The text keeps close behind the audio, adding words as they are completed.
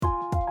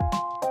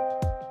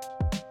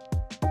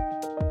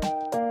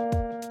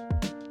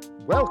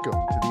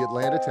Welcome to the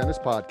Atlanta Tennis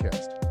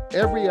Podcast.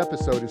 Every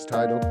episode is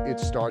titled It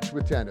Starts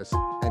with Tennis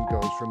and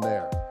Goes From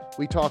There.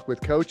 We talk with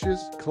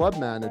coaches, club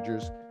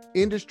managers,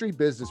 industry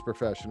business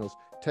professionals,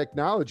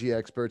 technology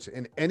experts,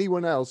 and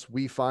anyone else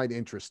we find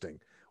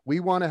interesting. We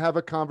want to have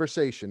a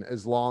conversation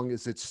as long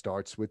as it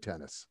starts with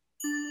tennis.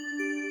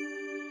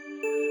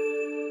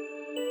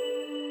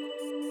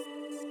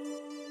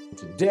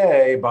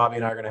 Today, Bobby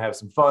and I are going to have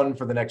some fun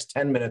for the next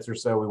 10 minutes or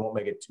so. We won't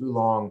make it too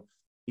long,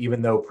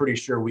 even though pretty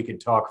sure we could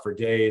talk for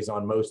days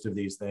on most of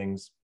these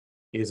things,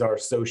 is our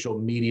social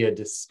media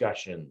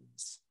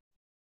discussions.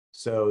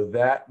 So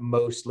that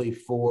mostly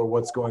for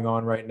what's going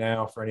on right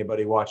now for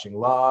anybody watching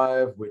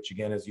live, which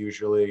again is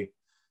usually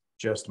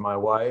just my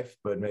wife,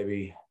 but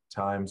maybe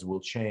times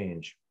will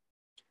change.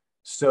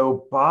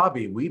 So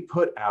Bobby, we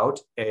put out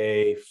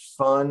a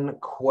fun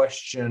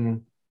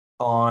question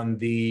on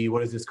the,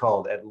 what is this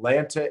called?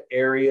 Atlanta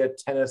Area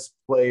Tennis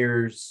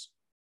Players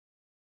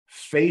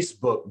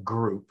Facebook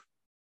group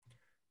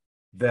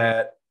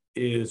that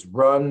is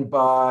run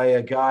by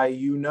a guy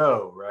you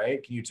know,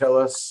 right? Can you tell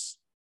us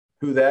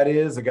who that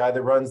is? The guy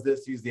that runs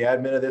this, he's the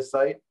admin of this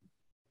site?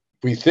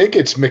 We think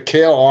it's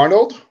Mikhail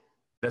Arnold.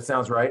 That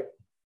sounds right.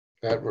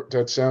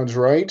 That sounds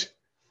right.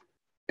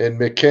 And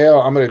Mikhail,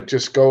 I'm going to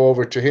just go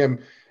over to him.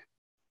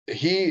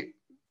 I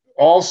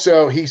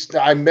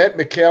met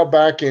Mikhail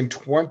back in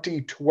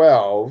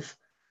 2012.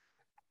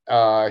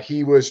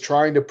 He was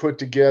trying to put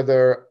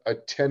together a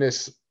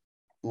tennis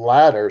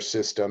ladder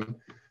system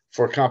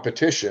for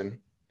competition,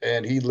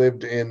 and he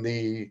lived in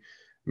the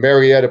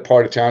Marietta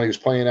part of town. He was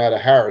playing out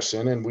of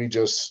Harrison, and we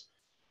just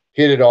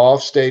hit it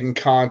off, stayed in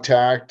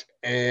contact,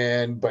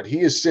 but he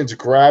has since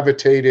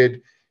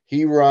gravitated.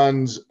 He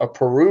runs a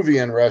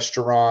Peruvian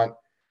restaurant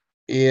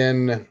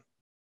in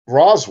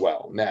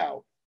Roswell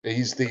now.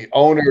 He's the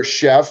owner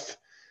chef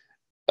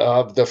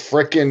of the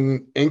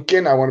Frickin'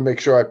 Incan. I want to make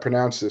sure I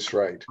pronounce this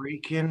right.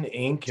 Frickin'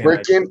 Incan.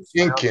 Frickin'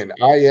 Incan,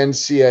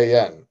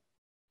 Incan.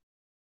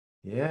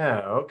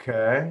 Yeah,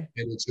 okay.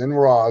 And it's in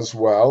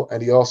Roswell,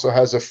 and he also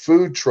has a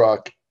food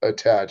truck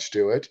attached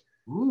to it.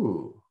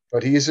 Ooh.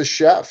 But he's a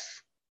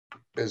chef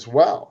as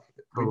well.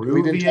 Peruvian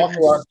we didn't talk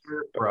about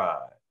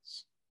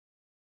surprise.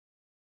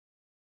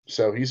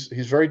 So he's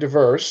very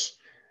diverse,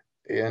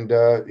 and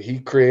he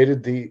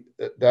created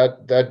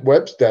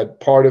that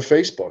part of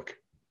Facebook,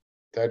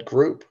 that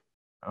group.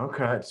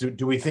 Okay. So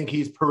do we think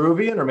he's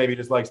Peruvian, or maybe he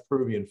just likes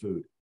Peruvian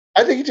food?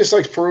 I think he just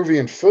likes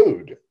Peruvian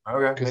food.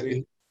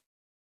 Okay.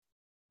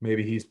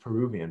 Maybe he's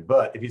Peruvian,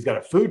 but if he's got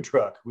a food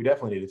truck, we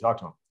definitely need to talk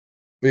to him.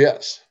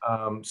 Yes.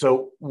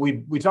 So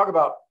we talk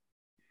about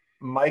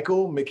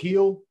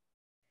Mikhail.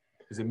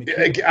 Is it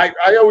Mikhail?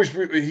 I always,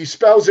 he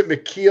spells it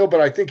Mikhail, but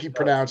I think he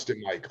pronounced it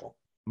Michael.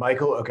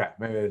 Michael. Okay.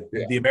 Maybe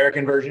the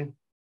American version.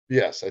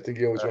 Yes. I think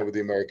he always went with the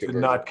American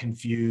version. To not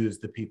confuse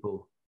the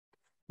people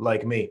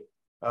like me.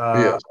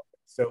 Yes.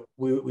 So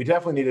we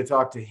definitely need to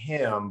talk to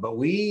him, but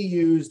we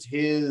used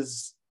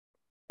his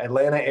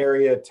Atlanta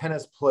Area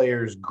Tennis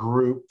Players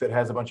group that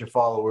has a bunch of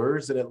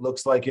followers, and it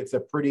looks like it's a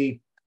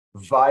pretty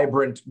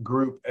vibrant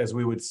group, as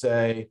we would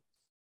say,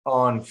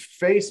 on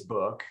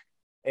Facebook.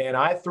 And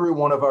I threw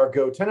one of our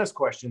Go Tennis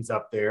questions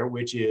up there,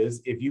 which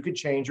is, if you could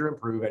change or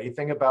improve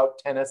anything about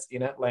tennis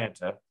in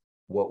Atlanta,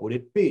 what would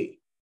it be?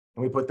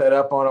 And we put that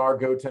up on our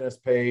Go Tennis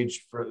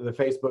page, for the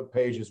Facebook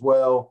page as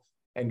well,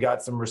 and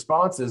got some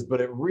responses, but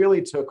it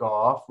really took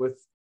off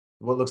with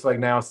what looks like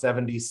now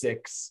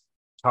 76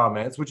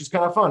 comments, which is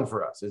kind of fun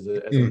for us as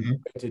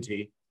an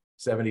entity.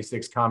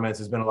 76 comments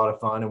has been a lot of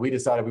fun, and we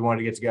decided we wanted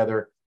to get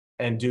together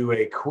and do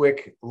a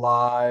quick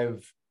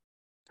live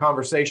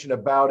conversation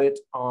about it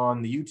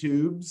on the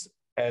YouTubes,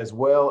 as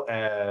well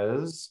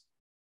as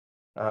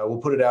we'll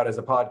put it out as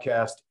a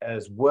podcast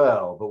as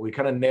well. But we're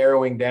kind of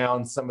narrowing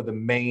down some of the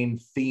main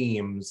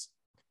themes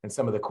and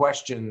some of the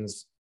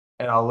questions,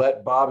 and I'll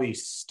let Bobby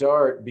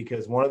start,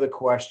 because one of the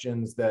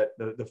questions that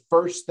the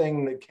first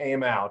thing that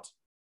came out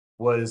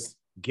was,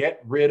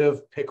 get rid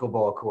of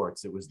pickleball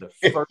courts. It was the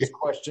first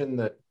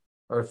question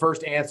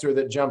first answer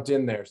that jumped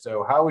in there.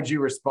 So how would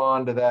you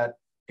respond to that?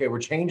 Okay,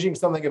 we're changing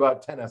something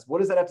about tennis. What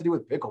does that have to do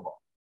with pickleball?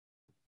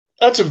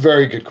 That's a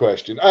very good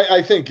question.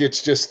 I think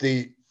it's just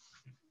the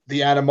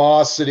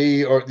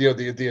animosity, or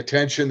the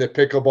attention that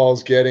pickleball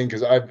is getting,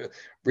 because I've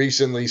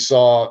recently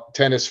saw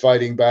tennis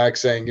fighting back,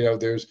 saying,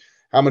 there's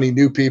how many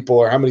new people,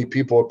 or how many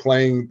people are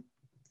playing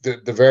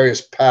the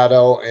various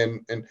paddle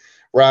and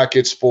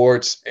racket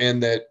sports,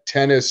 and that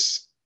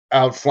tennis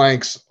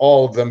outflanks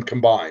all of them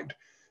combined.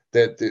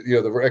 That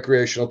the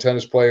recreational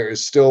tennis player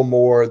is still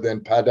more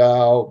than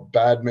paddle,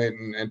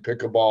 badminton, and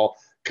pickleball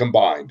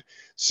combined.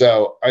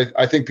 So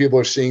I think people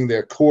are seeing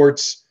their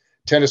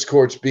tennis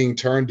courts being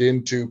turned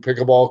into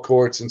pickleball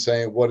courts, and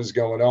saying, what is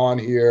going on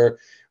here?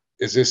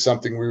 Is this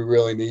something we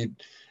really need?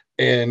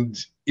 And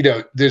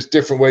there's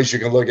different ways you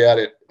can look at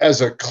it. As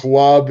a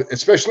club,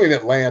 especially in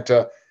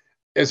Atlanta,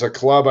 as a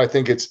club, I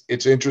think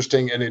it's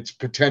interesting, and it's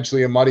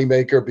potentially a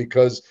moneymaker,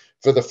 because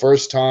for the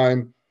first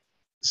time,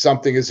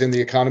 something is in the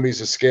economies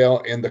of scale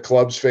in the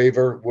club's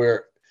favor,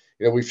 where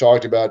we've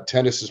talked about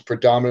tennis is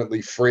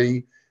predominantly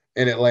free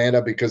in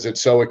Atlanta because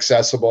it's so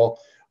accessible,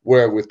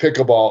 where with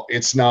pickleball,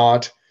 it's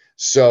not.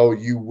 So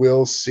you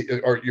will see,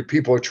 or your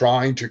people are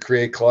trying to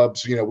create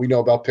clubs. We know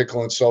about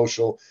Pickle and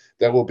Social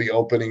that will be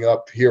opening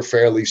up here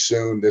fairly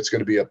soon. That's going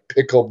to be a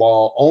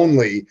pickleball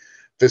only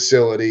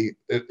facility,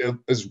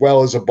 as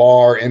well as a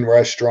bar and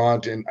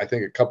restaurant, and I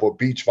think a couple of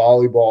beach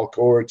volleyball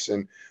courts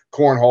and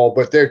cornhole.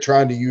 But they're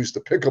trying to use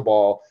the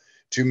pickleball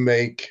to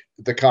make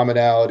the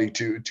commonality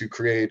to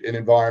create an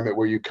environment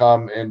where you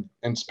come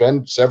and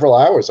spend several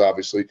hours,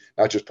 obviously,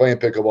 not just playing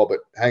pickleball,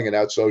 but hanging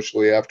out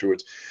socially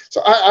afterwards.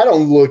 So I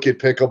don't look at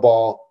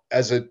pickleball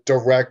as a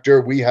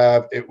director. We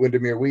have at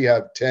Windermere, we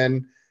have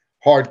 10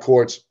 hard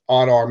courts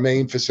on our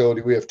main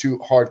facility. We have 2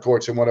 hard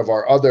courts in one of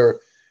our other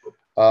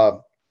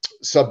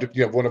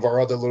one of our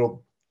other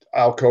little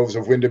alcoves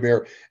of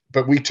Windermere,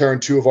 but we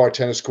turned 2 of our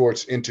tennis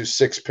courts into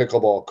 6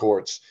 pickleball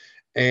courts.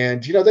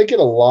 And, they get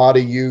a lot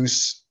of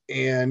use,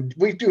 and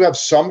we do have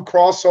some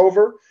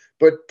crossover,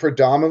 but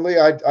predominantly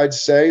I'd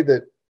say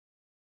that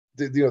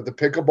the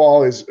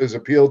pickleball is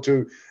appealed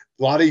to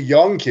a lot of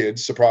young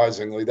kids.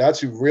 Surprisingly, that's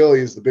who really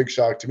is the big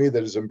shock to me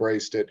that has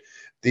embraced it.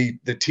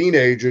 The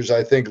teenagers,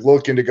 I think,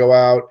 looking to go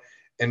out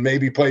and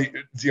maybe play,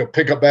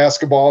 pick up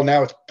basketball.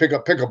 Now it's pick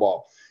up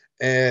pickleball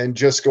and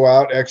just go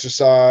out,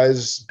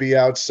 exercise, be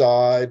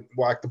outside,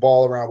 whack the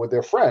ball around with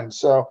their friends.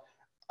 So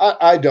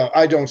I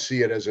don't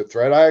see it as a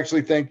threat. I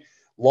actually think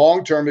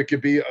long term it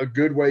could be a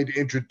good way to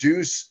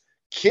introduce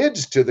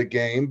kids to the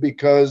game,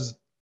 because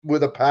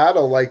with a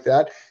paddle like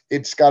that,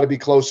 it's got to be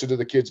closer to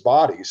the kid's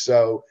body.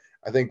 So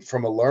I think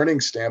from a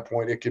learning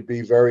standpoint, it could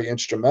be very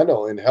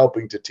instrumental in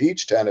helping to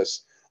teach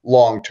tennis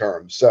long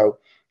term. So,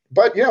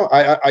 but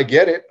I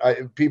get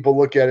it. People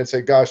look at it and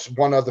say, gosh,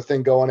 one other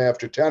thing going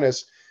after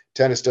tennis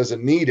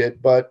doesn't need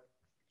it. But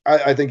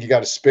I think you got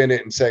to spin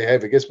it and say, hey,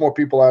 if it gets more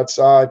people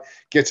outside,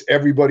 gets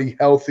everybody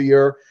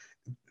healthier,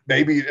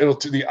 maybe it'll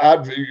to the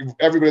odd.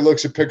 Everybody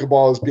looks at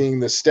pickleball as being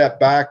the step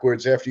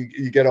backwards after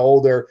you get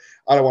older.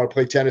 I don't want to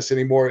play tennis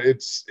anymore.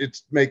 It's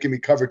making me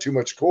cover too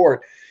much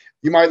court.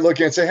 You might look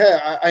and say, hey,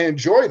 I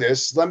enjoy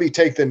this. Let me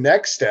take the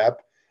next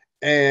step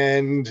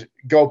and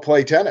go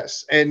play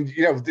tennis. And,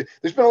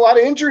 there's been a lot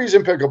of injuries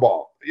in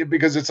pickleball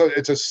because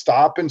it's a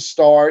stop and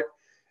start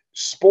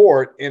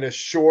sport in a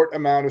short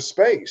amount of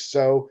space.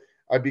 So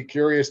I'd be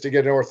curious to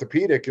get an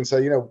orthopedic and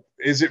say,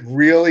 is it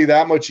really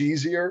that much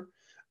easier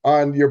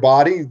on your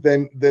body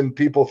than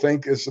people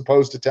think as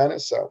opposed to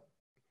tennis? So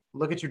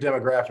look at your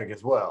demographic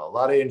as well. A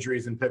lot of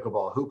injuries in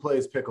pickleball. Who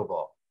plays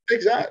pickleball?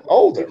 Exactly.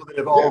 Older. People that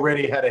have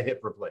already had a hip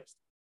replaced.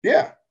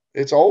 Yeah,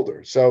 it's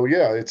older. So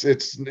yeah,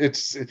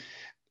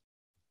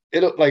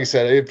 it'll, like I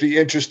said, it'd be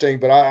interesting,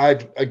 but I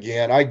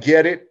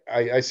get it.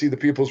 I see the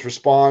people's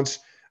response,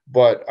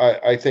 but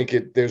I think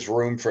there's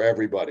room for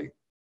everybody.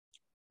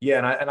 Yeah,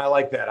 and I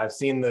like that. I've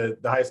seen the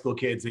high school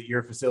kids at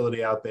your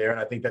facility out there, and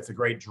I think that's a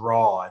great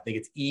draw. I think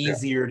it's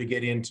easier to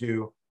get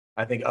into.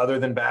 I think other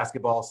than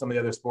basketball, some of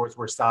the other sports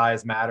where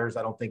size matters,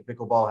 I don't think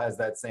pickleball has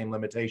that same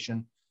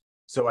limitation.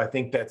 So I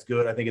think that's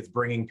good. I think it's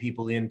bringing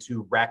people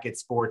into racket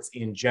sports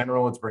in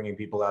general. It's bringing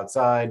people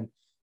outside.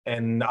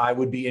 And I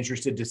would be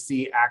interested to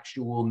see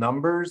actual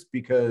numbers,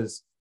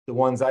 because the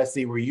ones I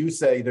see where you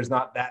say there's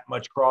not that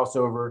much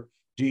crossover,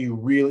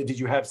 did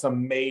you have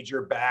some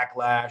major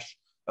backlash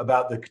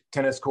about the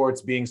tennis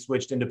courts being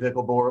switched into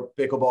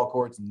pickleball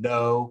courts?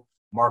 No.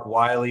 Mark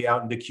Wiley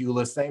out in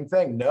Decula, same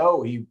thing.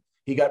 No, he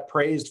got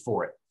praised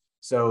for it.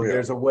 So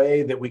there's a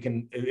way that we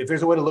can, if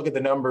there's a way to look at the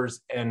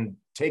numbers and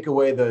take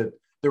away the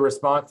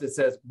response that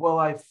says, well,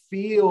 I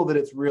feel that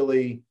it's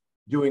really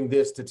doing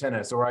this to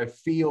tennis, or I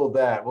feel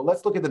that. Well,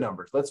 let's look at the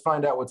numbers. Let's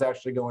find out what's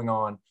actually going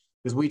on.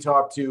 Because we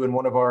talked to, in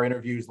one of our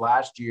interviews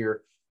last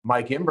year,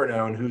 Mike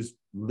Imbernone, who's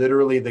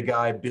literally the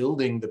guy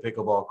building the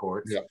pickleball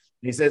courts. Yeah.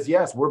 He says,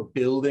 yes, we're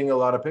building a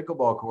lot of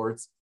pickleball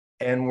courts,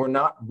 and we're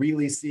not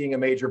really seeing a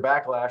major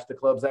backlash. The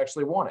clubs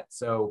actually want it.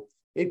 So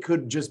it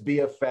could just be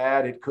a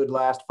fad. It could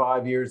last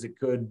 5 years. It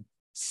could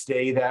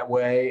stay that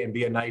way and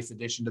be a nice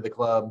addition to the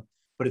club.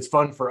 But it's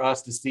fun for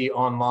us to see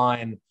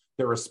online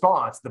the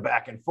response, the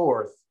back and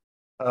forth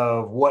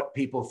of what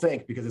people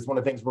think, because it's one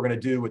of the things we're going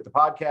to do with the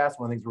podcast,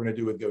 one of the things we're going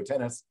to do with Go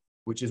Tennis,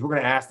 which is we're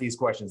going to ask these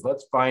questions.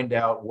 Let's find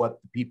out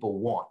what the people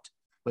want.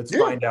 Let's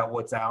find out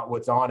what's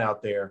on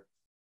out there,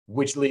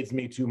 which leads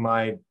me to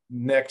my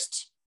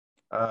next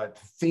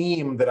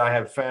theme that I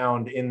have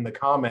found in the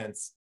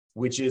comments,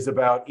 which is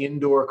about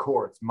indoor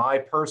courts. My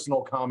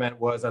personal comment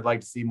was I'd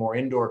like to see more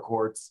indoor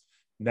courts.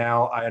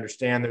 Now I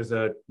understand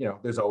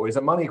there's always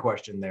a money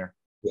question there.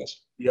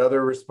 Yes. The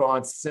other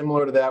response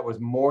similar to that was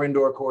more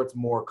indoor courts,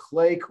 more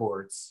clay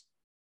courts.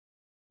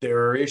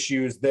 There are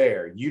issues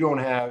there. You don't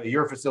have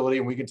your facility,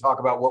 and we can talk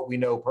about what we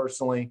know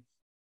personally.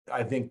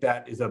 I think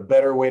that is a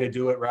better way to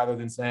do it rather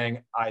than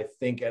saying, I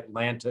think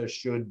Atlanta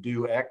should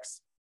do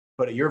X.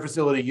 But at your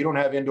facility, you don't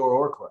have indoor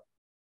or clay.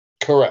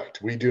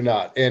 Correct. We do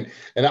not. And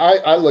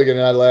I look at it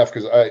and I laugh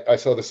because I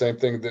saw the same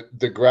thing, that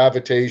the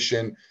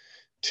gravitation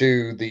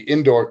to the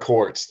indoor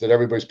courts that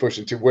everybody's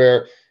pushing to,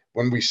 where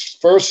when we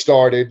first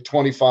started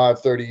 25,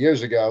 30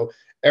 years ago,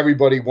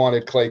 everybody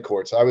wanted clay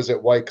courts. I was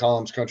at White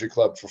Columns Country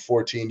Club for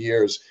 14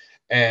 years,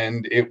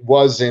 and it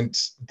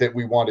wasn't that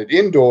we wanted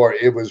indoor.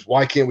 It was,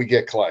 why can't we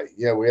get clay?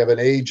 Yeah, we have an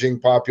aging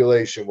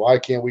population. Why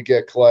can't we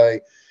get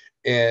clay?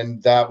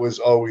 And that was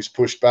always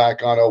pushed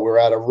back on, oh, we're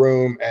out of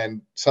room.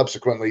 And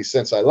subsequently,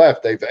 since I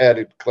left, they've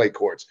added clay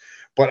courts.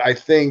 But I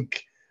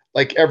think,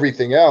 like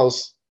everything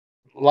else,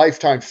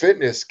 Lifetime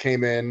Fitness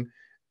came in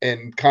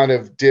and kind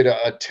of did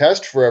a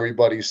test for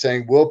everybody,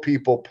 saying, will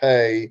people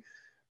pay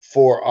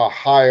for a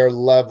higher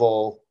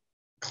level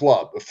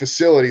club, a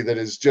facility that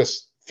is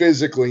just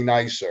physically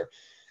nicer?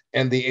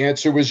 And the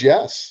answer was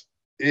yes.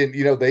 And,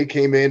 they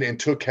came in and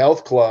took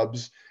health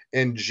clubs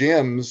and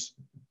gyms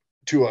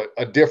to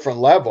a different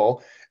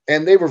level.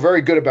 And they were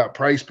very good about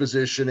price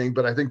positioning,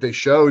 but I think they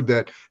showed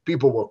that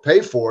people will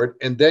pay for it.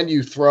 And then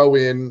you throw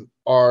in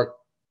our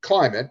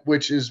climate,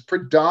 which is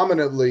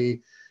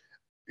predominantly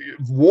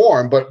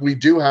warm, but we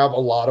do have a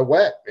lot of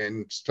wet.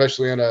 And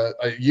especially in a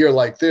year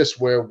like this,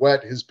 where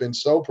wet has been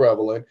so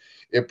prevalent,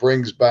 it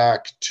brings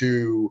back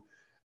to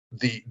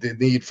the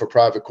need for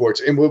private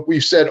courts. And what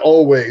we've said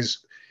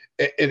always,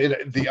 and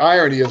the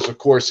irony is, of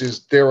course,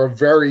 is there are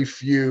very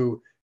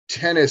few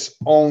tennis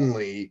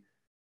only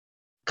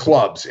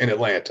clubs in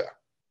Atlanta.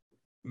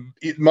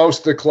 Most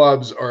of the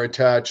clubs are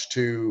attached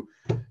to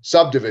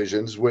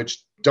subdivisions,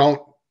 which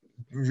don't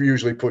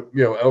usually put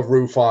a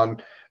roof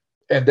on.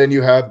 And then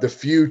you have the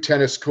few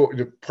tennis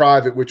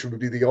private, which would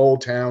be the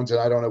Old Towns, and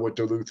I don't know what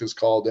Duluth is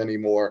called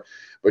anymore,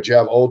 but you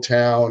have Old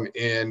Town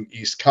in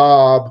East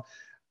Cobb,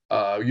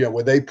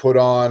 where they put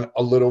on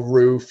a little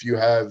roof. You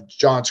have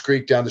Johns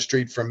Creek down the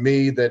street from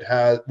me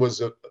that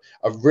was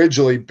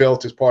originally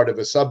built as part of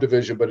a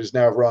subdivision, but is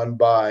now run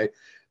by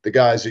the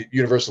guys at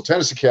Universal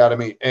Tennis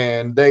Academy,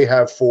 and they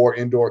have 4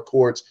 indoor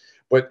courts,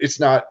 but it's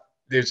not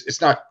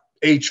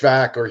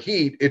HVAC or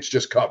heat, it's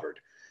just covered.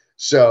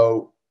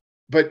 So,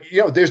 but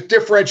there's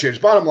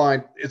differentiators. Bottom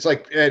line, it's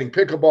like adding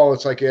pickleball,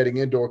 it's like adding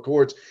indoor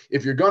courts.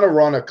 If you're going to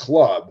run a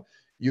club,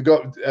 you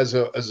go as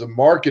a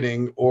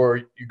marketing,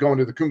 or you go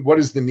into what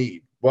is the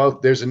need? Well,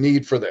 there's a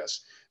need for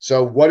this.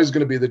 So what is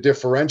going to be the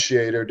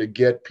differentiator to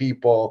get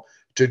people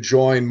to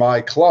join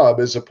my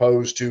club as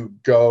opposed to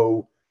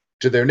go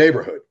to their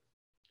neighborhood?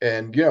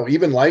 And,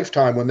 even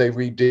Lifetime, when they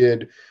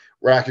redid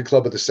Racket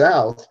Club of the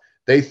South,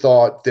 they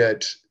thought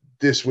that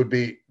this would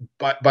be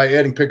by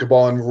adding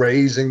pickleball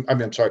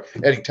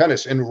and adding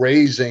tennis and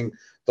raising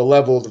the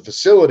level of the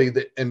facility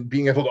and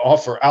being able to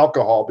offer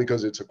alcohol,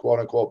 because it's a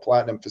quote unquote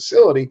platinum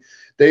facility,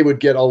 they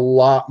would get a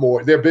lot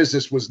more. Their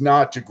business was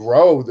not to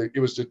grow. It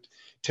was to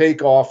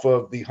take off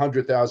of the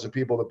 100,000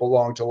 people that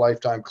belong to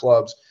Lifetime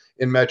clubs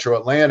in Metro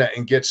Atlanta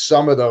and get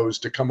some of those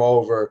to come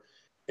over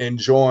and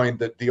join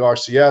the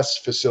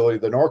RCS facility,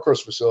 the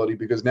Norcross facility,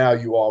 because now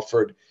you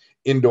offered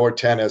indoor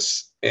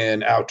tennis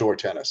and outdoor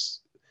tennis.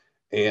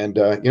 And,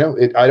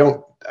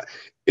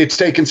 it's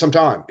taken some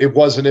time. It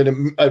wasn't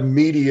an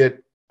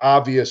immediate,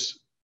 obvious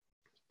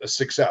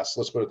success.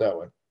 Let's put it that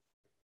way.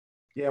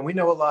 Yeah, and we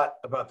know a lot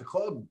about the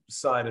club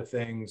side of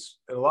things.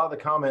 And a lot of the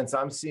comments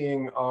I'm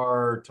seeing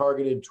are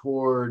targeted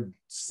toward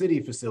city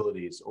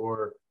facilities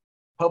or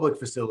public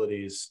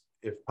facilities,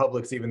 if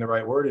public's even the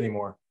right word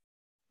anymore.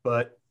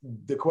 But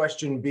the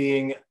question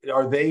being,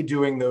 are they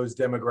doing those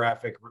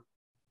demographic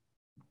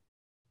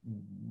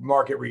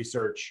market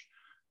research?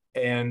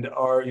 And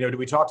do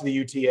we talk to the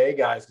UTA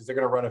guys, because they're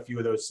going to run a few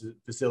of those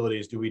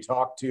facilities? Do we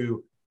talk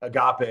to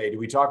Agape? Do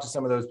we talk to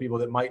some of those people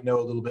that might know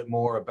a little bit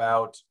more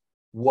about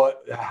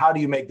how do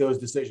you make those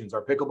decisions?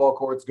 Are pickleball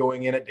courts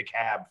going in at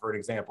DeKalb, for an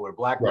example, or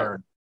Blackburn? Right.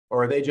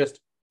 Or are they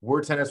just,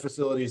 we're tennis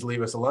facilities,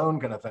 leave us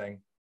alone kind of thing?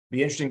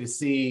 Be interesting to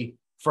see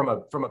from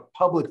a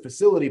public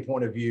facility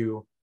point of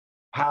view,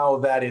 how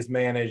that is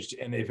managed,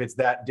 and if it's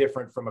that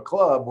different from a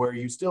club where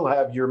you still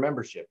have your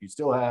membership, you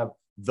still have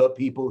the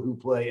people who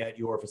play at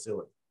your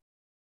facility.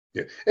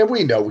 Yeah, and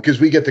we know, because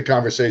we get the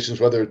conversations,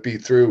 whether it be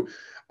through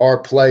our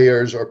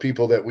players or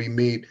people that we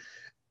meet.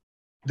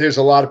 There's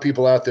a lot of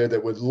people out there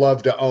that would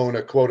love to own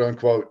a quote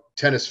unquote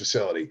tennis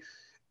facility.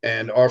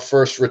 And our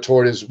first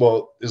retort is,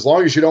 well, as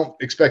long as you don't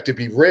expect to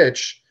be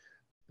rich,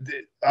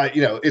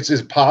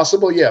 it's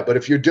possible. Yeah. But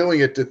if you're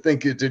doing it to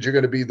think that you're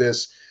going to be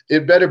this,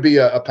 it better be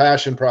a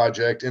passion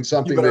project and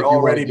something that you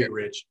already be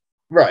rich.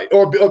 Right.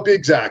 Or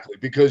exactly,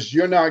 because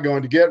you're not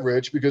going to get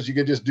rich, because you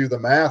can just do the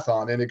math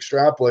on it and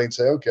extrapolate and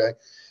say, okay.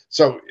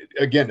 So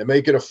again, to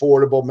make it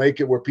affordable, make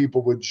it where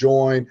people would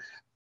join.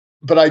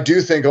 But I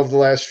do think over the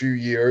last few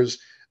years,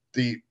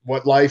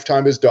 what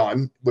Lifetime has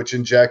done, which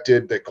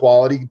injected that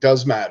quality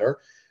does matter,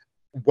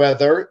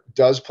 weather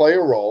does play a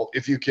role.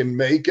 If you can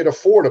make it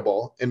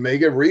affordable and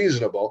make it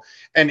reasonable,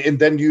 and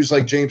then use,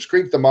 like James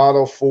Creek, the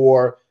model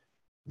for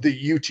the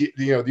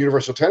the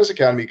Universal Tennis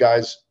Academy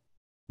guys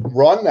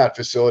run that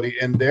facility,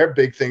 and their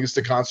big thing is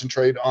to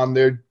concentrate on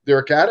their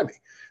academy.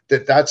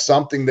 That's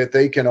something that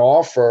they can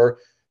offer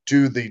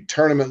to the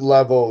tournament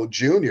level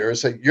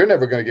juniors. Like, you're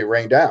never going to get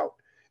rained out,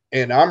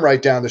 and I'm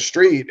right down the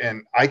street,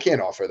 and I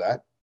can't offer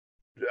that.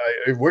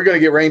 We're going to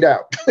get rained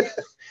out.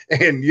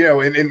 And,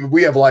 and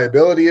we have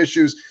liability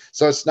issues.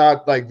 So it's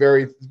not like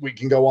we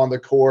can go on the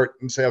court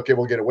and say, okay,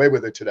 we'll get away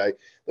with it today.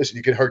 Listen,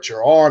 you can hurt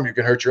your arm, you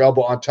can hurt your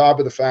elbow, on top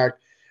of the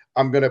fact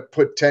I'm going to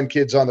put 10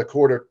 kids on the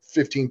court or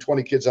 15,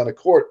 20 kids on the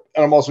court,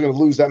 and I'm also going to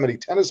lose that many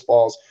tennis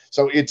balls.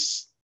 So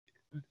it's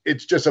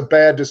just a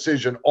bad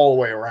decision all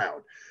the way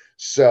around.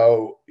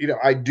 So,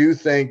 I do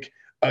think,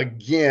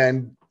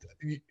 again,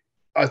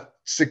 a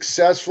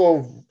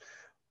successful,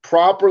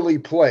 properly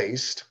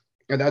placed,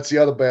 and that's the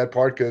other bad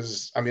part,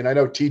 because, I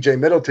know TJ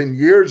Middleton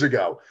years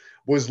ago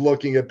was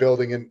looking at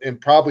building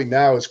and probably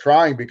now is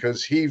crying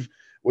because he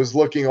was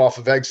looking off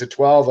of exit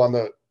 12 on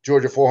the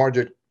Georgia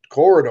 400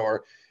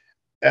 corridor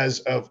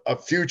as a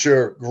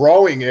future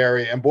growing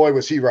area. And boy,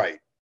 was he right.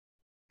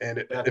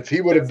 And if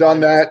he would have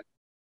done that,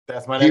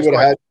 that's my he next would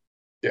have question.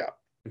 had, yeah.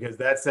 Because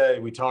that's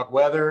we talk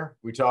weather,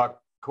 we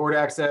talk court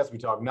access, we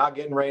talk not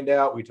getting rained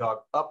out, we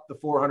talk up the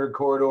 400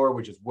 corridor,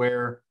 which is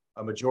where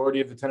a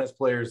majority of the tennis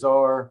players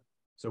are.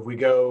 So if we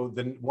go,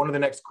 then one of the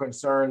next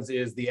concerns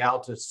is the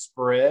Alta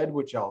spread,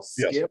 which I'll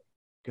skip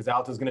because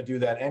Alta's going to do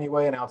that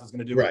anyway, and Alta's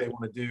going to do what they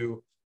want to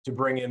do to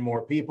bring in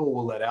more people.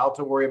 We'll let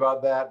Alta worry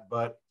about that.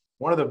 But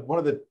one of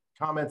the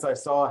comments I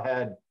saw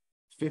had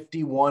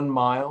 51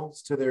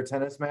 miles to their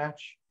tennis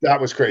match.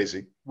 That was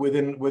crazy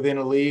within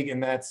a league,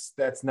 and that's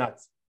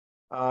nuts.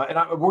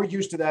 We're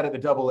used to that at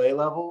the AA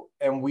level,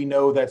 and we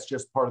know that's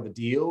just part of the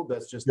deal.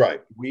 That's just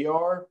right. We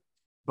are.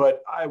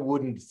 But I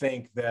wouldn't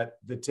think that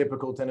the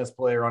typical tennis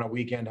player on a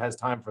weekend has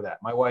time for that.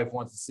 My wife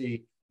wants to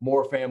see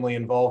more family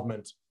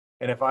involvement.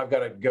 And if I've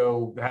got to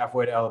go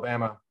halfway to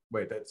Alabama,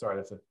 that's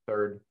a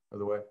third of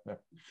the way. Yeah.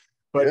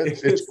 But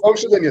it's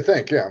closer than you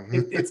think. Yeah.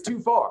 It's too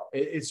far.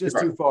 It's just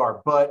too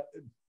far. But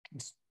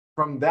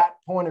from that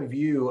point of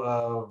view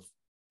of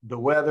the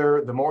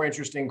weather, the more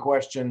interesting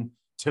question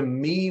to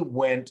me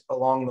went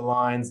along the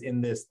lines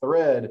in this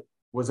thread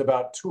was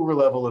about tour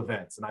level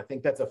events. And I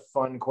think that's a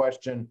fun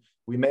question.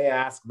 We may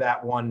ask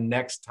that one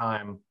next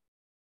time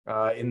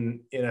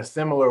in a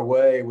similar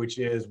way, which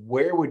is,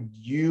 where would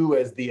you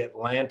as the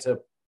Atlanta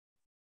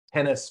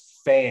tennis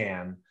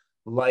fan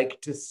like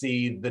to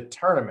see the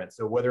tournament?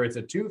 So whether it's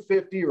a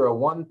 250 or a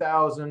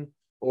 1,000,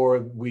 or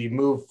we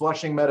move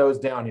Flushing Meadows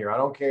down here, I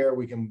don't care.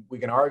 We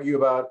can argue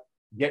about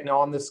getting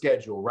on the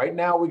schedule. Right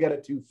now we got a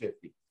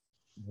 250.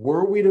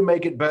 Were we to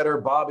make it better,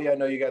 Bobby, I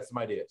know you got some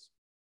ideas.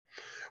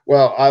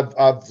 Well,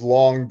 I've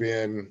long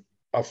been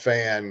a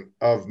fan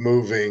of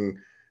moving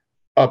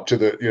up to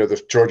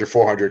the Georgia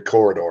 400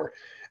 corridor.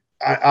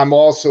 I'm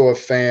also a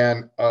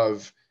fan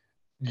of,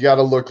 you got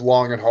to look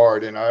long and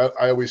hard. And I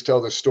always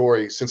tell the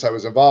story, since I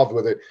was involved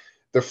with it.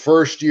 The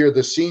first year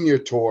the senior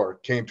tour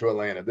came to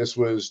Atlanta, this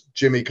was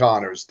Jimmy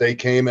Connors. They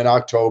came in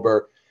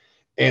October,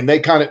 and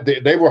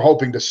they were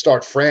hoping to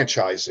start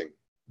franchising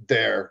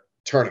their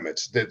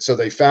tournaments. So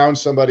they found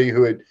somebody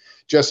who had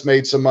just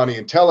made some money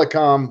in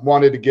telecom,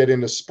 wanted to get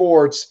into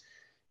sports.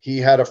 He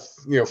had a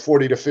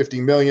 40 to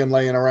 50 million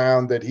laying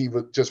around that he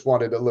just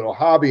wanted a little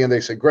hobby. And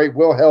they said, great,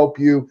 we'll help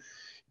you.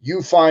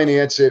 You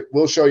finance it.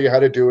 We'll show you how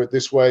to do it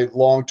this way.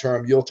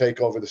 Long-term, you'll take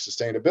over the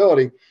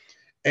sustainability.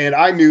 And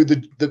I knew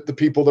the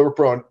people that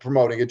were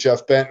promoting it,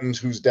 Jeff Benton,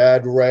 whose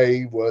dad,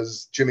 Ray,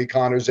 was Jimmy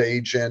Connors'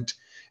 agent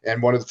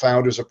and one of the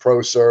founders of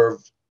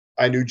ProServe.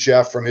 I knew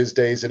Jeff from his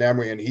days at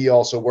Emory, and he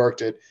also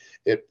worked at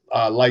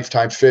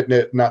Lifetime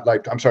Fitness,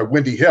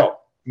 Windy Hill,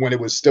 when it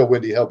was still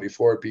Windy Hill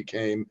before it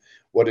became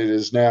what it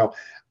is now.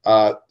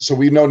 So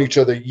we've known each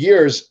other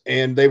years,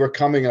 and they were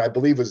coming, and I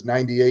believe it was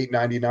 98,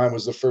 99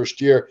 was the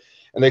first year.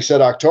 And they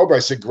said October. I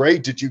said,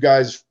 great. Did you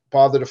guys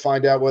bother to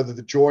find out whether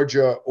the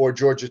Georgia or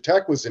Georgia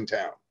Tech was in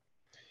town?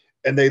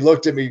 And they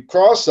looked at me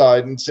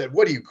cross-eyed and said,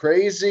 what are you,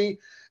 crazy?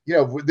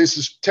 This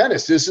is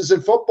tennis. This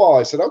isn't football.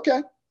 I said,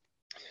 okay.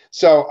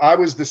 So I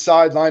was the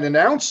sideline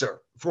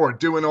announcer for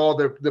doing all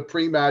the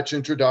pre-match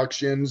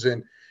introductions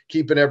and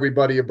keeping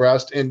everybody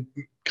abreast, and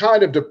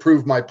kind of to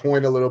prove my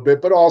point a little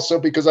bit, but also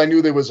because I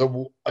knew there was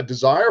a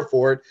desire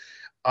for it.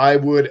 I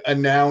would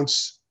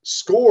announce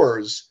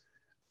scores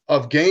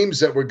of games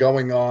that were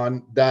going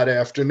on that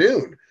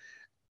afternoon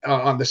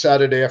on the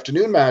Saturday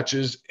afternoon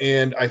matches.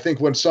 And I think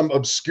when some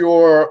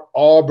obscure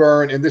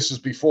Auburn, and this is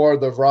before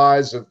the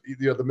rise of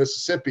the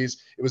Mississippis,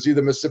 it was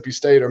either Mississippi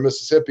State or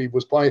Mississippi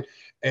was playing,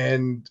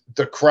 and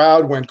the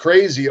crowd went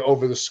crazy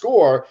over the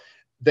score.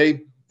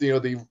 The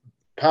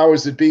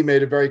powers that be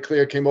made it very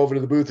clear, came over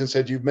to the booth and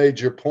said, you've made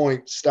your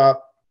point,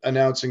 stop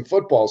announcing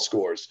football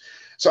scores.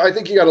 So I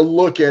think you got to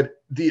look at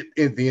the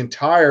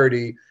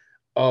entirety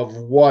of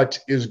what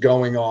is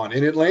going on.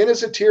 And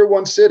Atlanta's a tier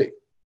 1 city.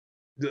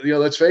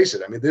 Let's face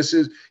it. I mean, this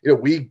is,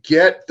 we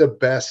get the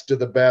best of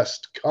the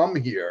best come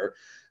here.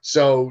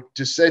 So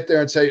to sit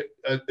there and say,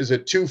 is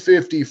it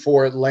 250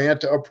 for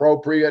Atlanta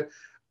appropriate?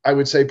 I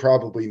would say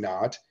probably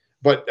not.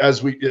 But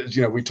as we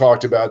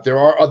talked about, there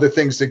are other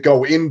things that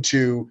go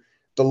into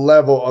the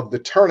level of the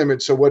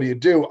tournament. So what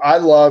do? I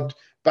loved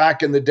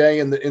back in the day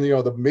in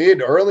the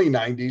mid early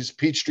 90s,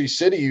 Peachtree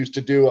City used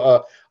to do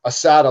a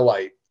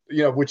satellite,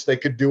 which they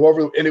could do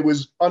over, and it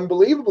was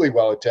unbelievably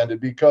well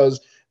attended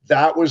because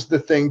that was the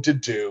thing to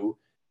do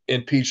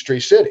in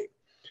Peachtree City.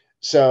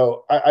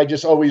 So I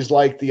just always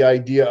like the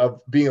idea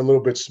of being a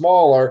little bit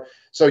smaller.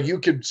 So you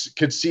could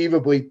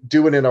conceivably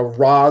do it in a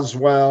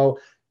Roswell,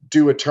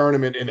 do a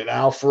tournament in an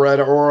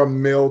Alpharetta or a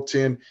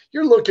Milton.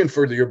 You're looking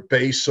for your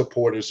base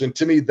supporters. And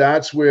to me,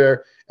 that's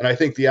where, and I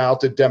think the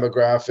Alta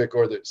demographic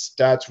or the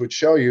stats would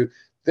show you,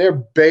 their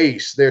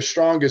base, their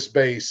strongest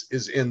base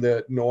is in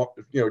the North,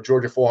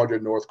 Georgia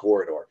 400 North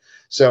Corridor.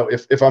 So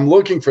if I'm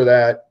looking for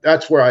that,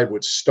 that's where I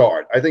would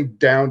start. I think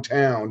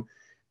downtown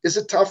is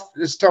a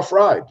tough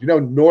ride.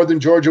 Northern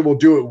Georgia will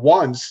do it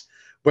once,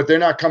 but they're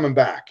not coming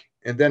back.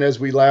 And then as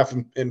we laugh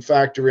and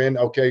factor in,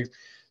 okay,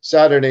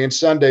 Saturday and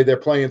Sunday, they're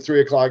playing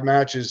 3:00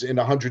 matches in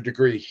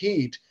 100-degree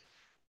heat.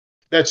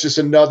 That's just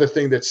another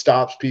thing that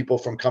stops people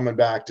from coming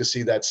back to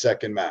see that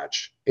second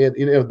match. And,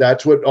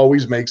 that's what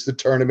always makes the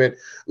tournament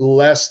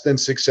less than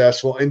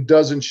successful and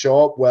doesn't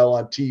show up well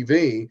on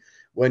TV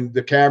when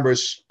the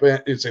cameras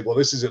say, well,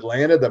 this is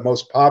Atlanta, the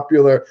most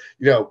popular,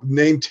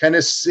 named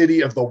tennis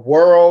city of the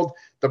world,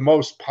 the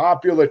most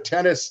popular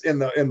tennis in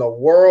the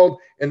world,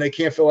 and they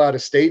can't fill out a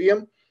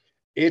stadium.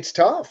 It's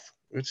tough.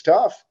 It's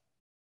tough.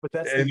 But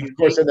that's and of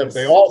course,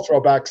 they all throw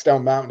back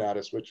Stone Mountain at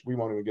us, which we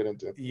won't even get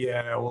into.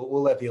 Yeah,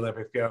 we'll let the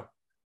Olympics go.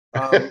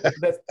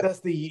 That's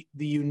the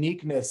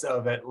uniqueness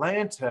of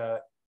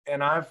Atlanta.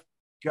 And I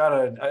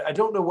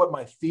don't know what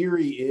my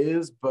theory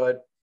is,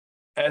 but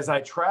as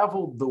I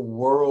traveled the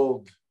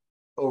world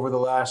over the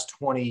last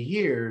 20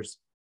 years,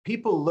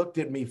 people looked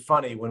at me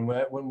funny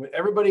when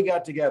everybody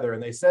got together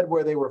and they said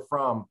where they were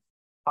from.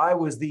 I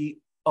was the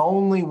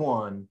only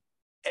one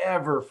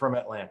ever from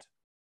Atlanta.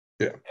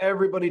 Yeah.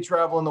 Everybody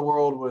traveling the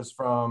world was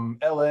from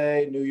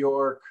LA, New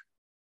York,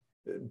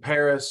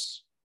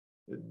 Paris,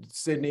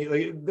 Sydney.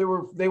 Like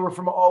they were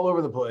from all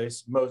over the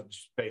place,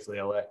 most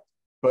basically LA.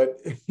 But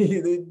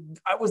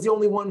I was the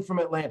only one from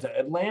Atlanta.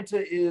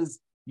 Atlanta is,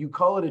 you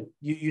call it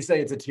you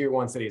say it's a tier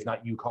 1 city. It's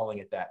not you calling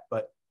it that,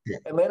 but yeah.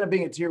 Atlanta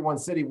being a tier 1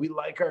 city, we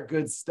like our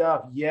good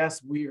stuff.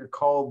 Yes, we are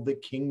called the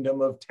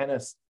kingdom of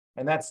tennis,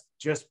 and that's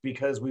just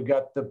because we've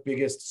got the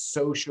biggest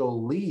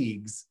social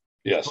leagues.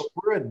 Yes. But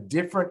we're a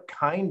different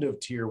kind of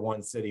tier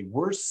 1 city.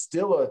 We're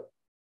still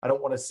I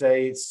don't want to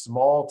say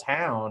small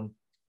town,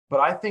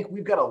 but I think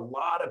we've got a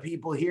lot of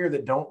people here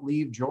that don't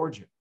leave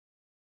Georgia.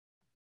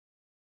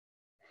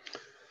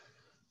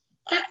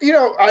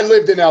 I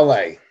lived in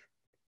LA,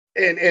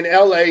 and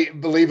LA,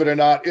 believe it or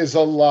not, is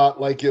a lot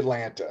like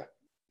Atlanta,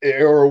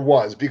 or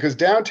was, because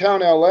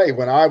downtown LA,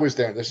 when I was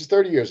there, this is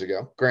 30 years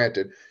ago,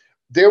 granted,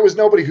 there was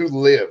nobody who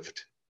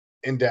lived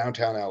in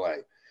downtown LA.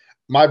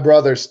 My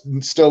brother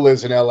still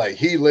lives in LA.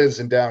 He lives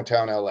in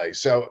downtown LA.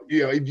 So,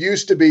 it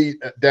used to be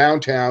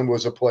downtown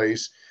was a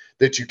place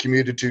that you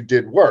commuted to,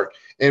 did work.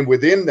 And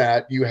within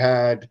that, you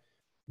had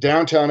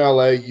downtown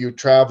LA, you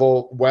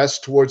travel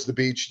west towards the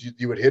beach,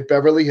 you would hit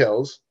Beverly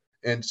Hills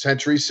and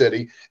Century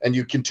City, and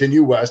you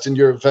continue west, and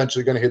you're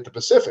eventually going to hit the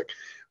Pacific.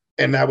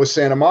 And that was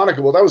Santa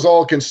Monica. Well, that was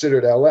all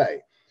considered LA.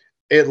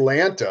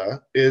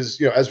 Atlanta is,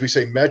 as we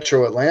say,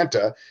 Metro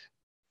Atlanta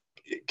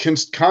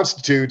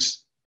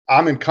constitutes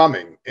I'm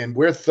incoming, and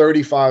we're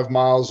 35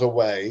 miles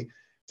away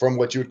from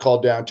what you would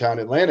call downtown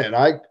Atlanta.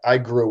 And I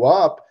grew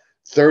up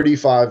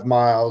 35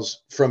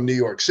 miles from New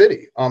York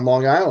City on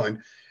Long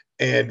Island,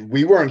 and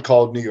we weren't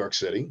called New York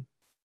City,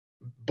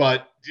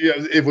 but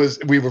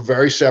we were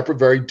very separate,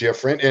 very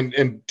different,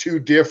 and two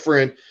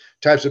different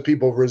types of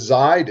people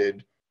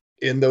resided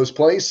in those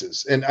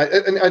places. And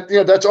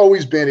that's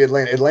always been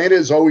Atlanta. Atlanta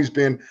has always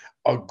been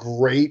a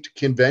great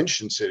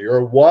convention city,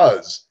 or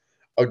was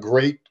a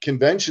great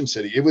convention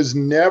city. It was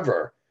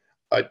never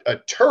a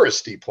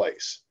touristy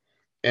place.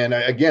 And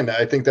I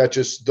think that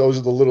just, those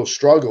are the little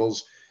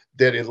struggles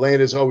that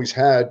Atlanta's always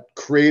had,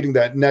 creating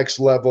that next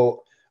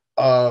level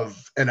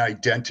of an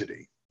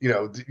identity.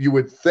 You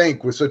would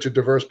think with such a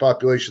diverse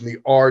population, the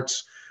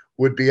arts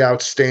would be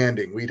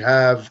outstanding. We'd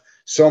have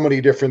so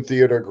many different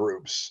theater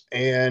groups,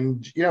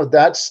 and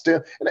that's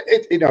still,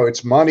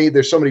 it's money.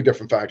 There's so many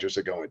different factors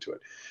that go into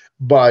it,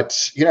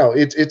 but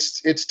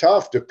it's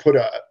tough to put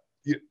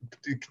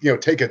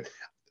take it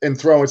and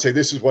throw and say,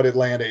 this is what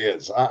Atlanta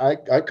is.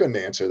 I couldn't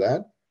answer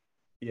that.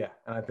 Yeah.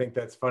 And I think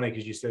that's funny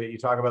because you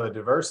talk about the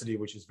diversity,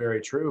 which is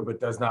very true,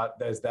 but does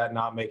that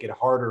not make it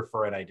harder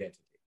for an identity?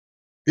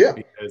 Yeah.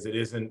 Because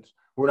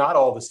we're not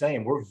all the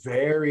same. We're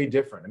very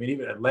different. I mean,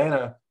 even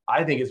Atlanta,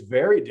 I think, is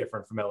very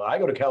different from LA. I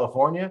go to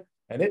California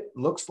and it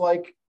looks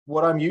like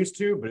what I'm used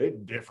to, but it's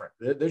different.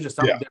 There's just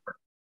something different.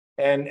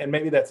 And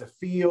maybe that's a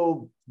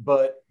feel,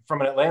 but from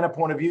an Atlanta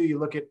point of view, you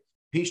look at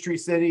Peachtree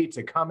City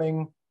to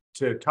Cumming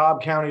to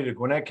Cobb County to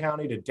Gwinnett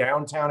County to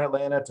downtown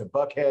Atlanta to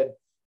Buckhead.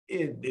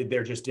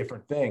 They're just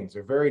different things.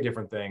 They're very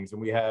different things.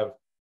 And we have,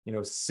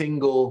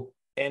 single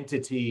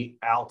entity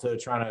Alta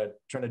trying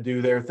to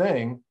do their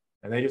thing.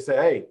 And they just say,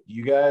 hey,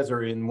 you guys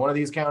are in one of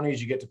these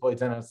counties, you get to play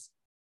tennis,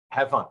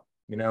 have fun.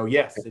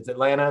 Yes, it's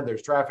Atlanta,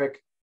 there's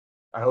traffic.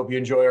 I hope you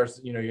enjoy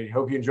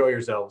hope you enjoy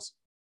yourselves.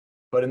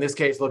 But in this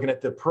case, looking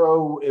at the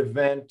pro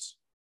event,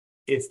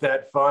 it's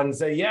that fun.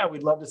 Say, yeah,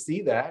 we'd love to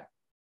see that.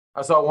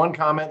 I saw one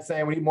comment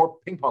saying we need more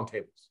ping pong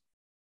tables.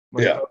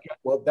 Yeah. Okay,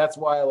 well, that's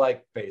why I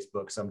like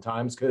Facebook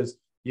sometimes, because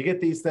you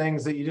get these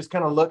things that you just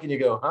kind of look and you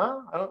go,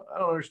 huh? I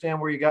don't understand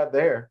where you got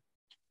there.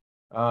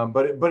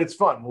 But it's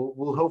fun.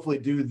 We'll hopefully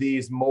do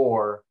these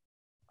more.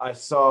 I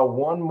saw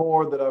one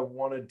more that I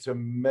wanted to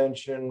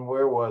mention.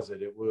 Where was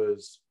it? It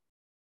was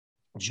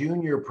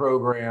junior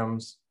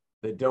programs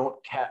that don't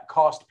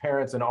cost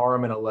parents an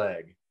arm and a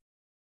leg.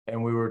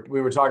 And we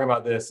were talking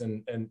about this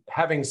and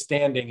having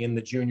standing in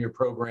the junior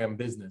program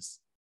business,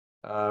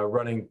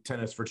 running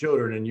tennis for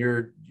children, and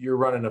you're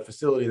running a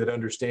facility that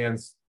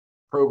understands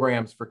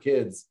programs for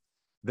kids,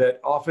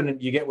 that often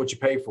you get what you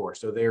pay for.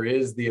 So there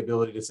is the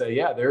ability to say,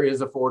 yeah, there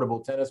is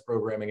affordable tennis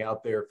programming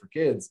out there for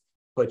kids,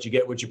 but you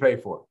get what you pay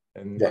for.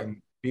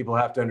 And people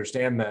have to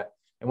understand that.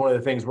 And one of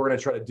the things we're going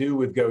to try to do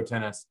with Go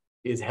Tennis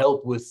is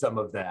help with some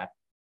of that.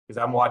 Because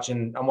I'm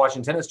watching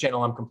Tennis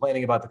Channel, I'm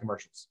complaining about the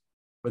commercials.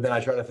 But then I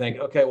try to think,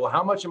 okay, well,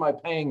 how much am I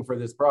paying for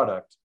this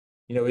product?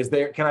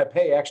 Can I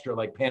pay extra,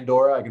 like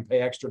Pandora? I can pay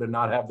extra to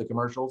not have the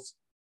commercials.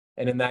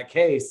 And in that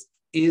case,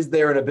 is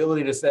there an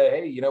ability to say,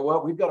 hey, you know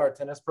what? We've got our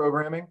tennis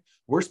programming.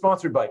 We're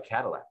sponsored by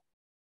Cadillac.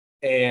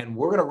 And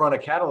we're going to run a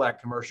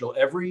Cadillac commercial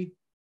every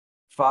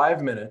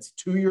 5 minutes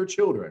to your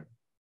children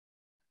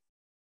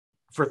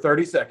for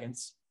 30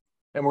 seconds.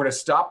 And we're going to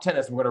stop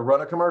tennis. And we're going to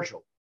run a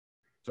commercial.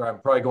 Sorry, I'm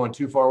probably going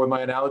too far with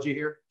my analogy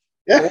here.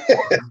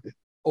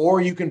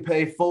 Or you can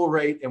pay full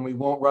rate and we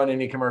won't run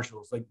any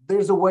commercials. Like,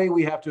 there's a way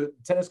we have to.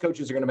 Tennis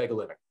coaches are going to make a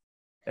living.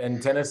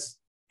 And tennis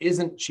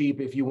isn't cheap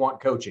if you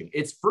want coaching.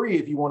 It's free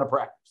if you want to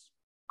practice.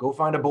 Go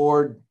find a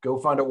board, go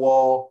find a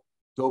wall,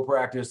 go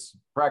practice.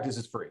 Practice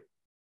is free.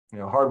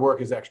 Hard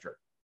work is extra.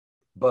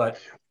 But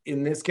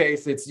in this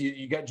case, it's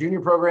you got junior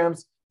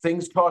programs,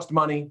 things cost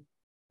money,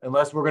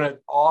 unless we're going to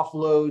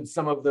offload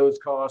some of those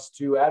costs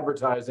to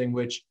advertising,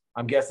 which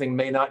I'm guessing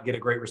may not get a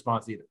great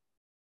response either.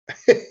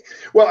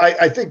 Well,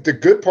 I think the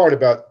good part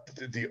about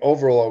the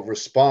overall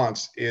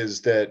response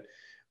is that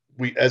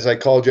as I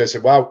called you, I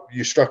said, wow,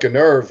 you struck a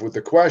nerve with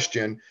the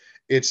question.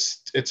 You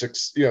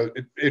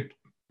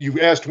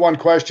asked one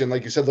question,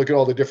 like you said, look at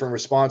all the different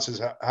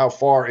responses, how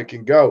far it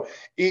can go.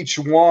 Each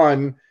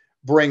one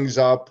brings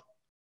up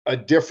a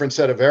different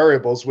set of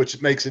variables,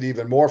 which makes it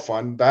even more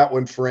fun. That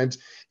one, for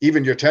instance,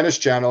 even your Tennis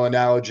Channel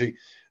analogy,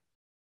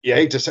 you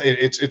hate to say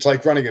it, it's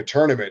like running a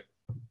tournament.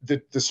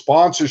 The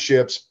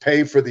sponsorships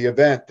pay for the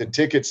event. The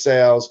ticket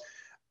sales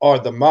are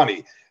the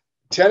money.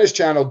 Tennis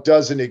Channel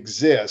doesn't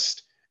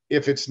exist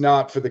if it's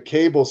not for the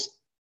cables,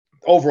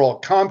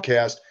 overall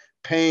Comcast,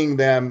 paying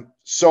them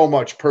so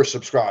much per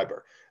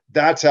subscriber.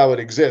 That's how it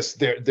exists.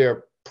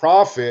 Their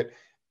profit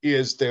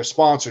is their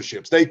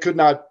sponsorships. They could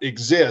not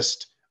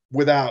exist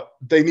without,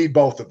 they need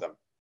both of them.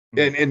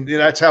 And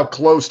that's how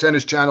close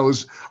Tennis Channel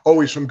is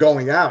always from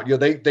going out.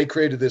 They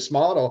created this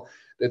model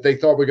that they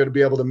thought we're going to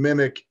be able to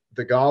mimic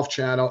the Golf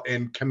Channel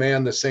and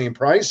command the same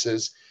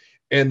prices,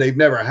 and they've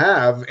never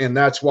have. And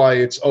that's why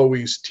it's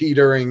always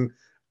teetering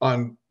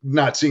on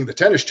not seeing the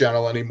Tennis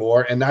Channel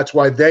anymore. And that's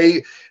why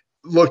they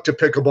look to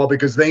pickleball,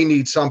 because they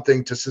need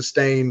something to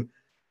sustain,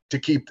 to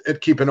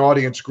keep an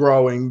audience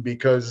growing.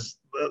 Because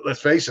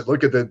let's face it,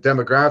 look at the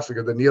demographic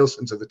of the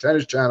Nielsen's of the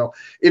Tennis Channel.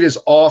 It is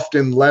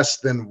often less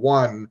than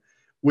one,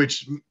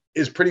 which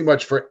is pretty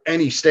much for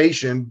any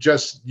station.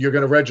 Just you're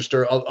going to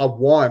register a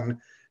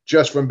one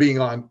just from being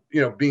on,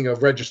 being a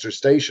registered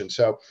station.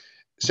 So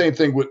same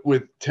thing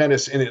with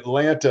tennis in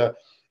Atlanta.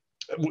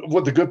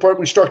 What the good part,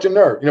 we struck a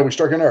nerve. We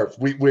struck a nerve.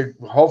 We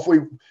hopefully,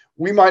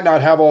 we might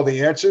not have all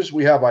the answers.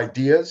 We have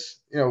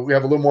ideas. We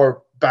have a little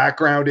more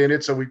background in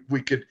it, so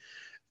we could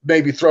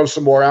maybe throw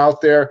some more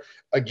out there.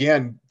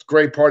 Again,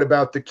 great part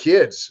about the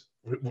kids.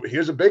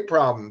 Here's a big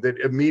problem that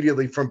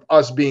immediately from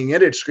us being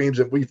in it screams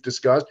that we've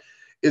discussed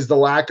is the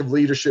lack of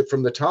leadership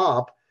from the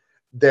top,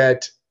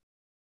 that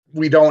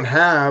we don't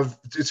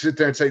have to sit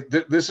there and say,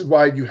 this is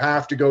why you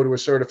have to go to a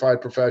certified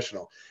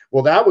professional.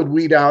 Well, that would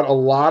weed out a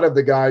lot of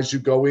the guys who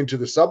go into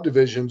the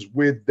subdivisions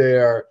with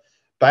their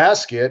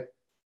basket,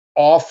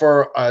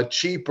 offer a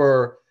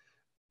cheaper,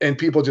 and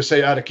people just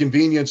say out of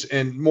convenience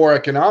and more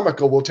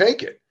economical, we'll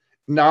take it.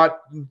 Not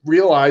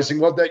realizing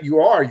that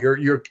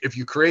you're if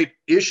you create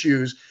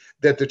issues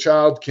that the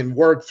child can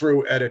work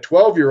through at a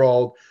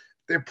 12-year-old,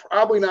 they're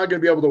probably not going to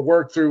be able to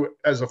work through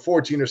as a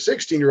 14 or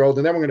 16-year-old.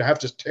 And then we're going to have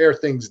to tear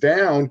things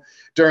down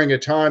during a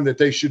time that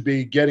they should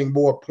be getting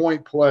more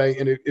point play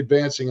and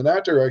advancing in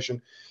that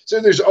direction.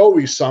 So there's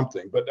always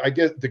something. But I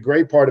guess the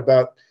great part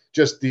about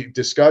just the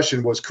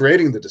discussion was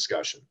creating the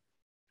discussion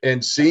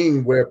and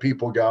seeing where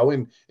people go.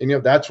 And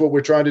that's what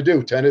we're trying to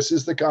do. Tennis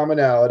is the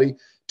commonality.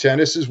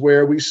 Tennis is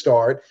where we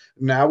start.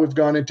 Now we've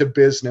gone into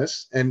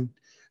business. And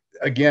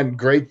again,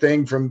 great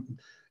thing from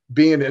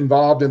being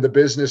involved in the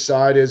business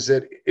side is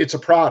that it's a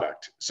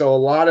product. So a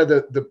lot of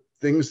the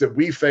things that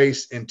we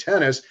face in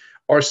tennis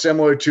are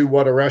similar to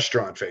what a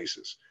restaurant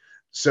faces.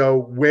 So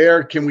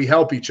where can we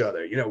help each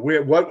other?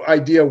 What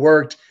idea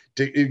worked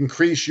to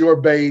increase your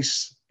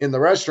base in the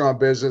restaurant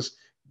business?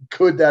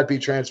 Could that be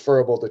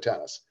transferable to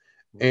tennis?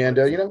 And,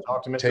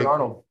 talk to Mr.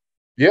 Arnold.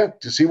 Yeah,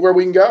 to see where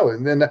we can go.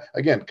 And then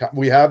again,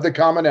 we have the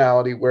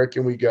commonality. Where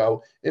can we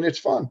go? And it's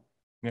fun.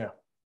 Yeah.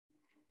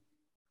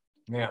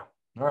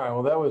 All right.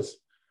 Well, that was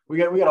we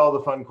got all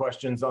the fun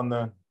questions on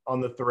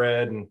the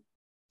thread, and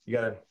you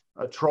got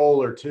a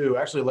troll or two,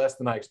 actually less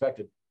than I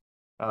expected.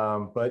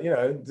 But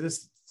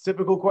just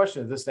typical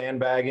questions, the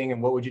sandbagging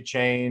and what would you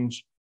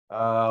change?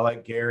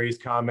 Like Gary's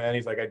comment,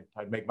 he's like,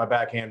 I'd make my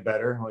backhand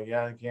better. I'm like,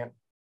 yeah, I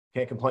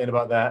can't complain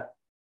about that.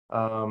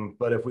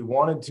 But if we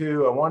wanted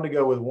to, I wanted to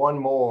go with one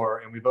more,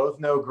 and we both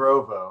know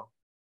Grovo,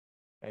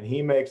 and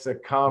he makes a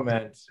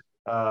comment,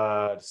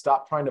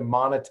 stop trying to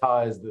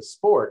monetize the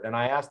sport. And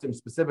I asked him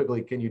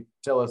specifically, can you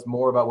tell us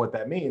more about what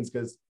that means?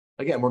 Because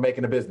again, we're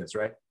making a business,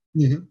 right?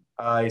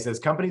 Mm-hmm. He says,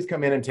 companies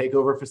come in and take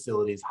over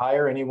facilities,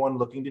 hire anyone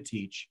looking to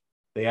teach.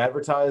 They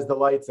advertise the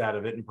lights out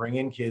of it and bring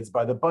in kids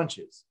by the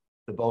bunches.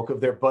 The bulk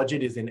of their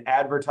budget is in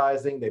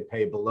advertising. They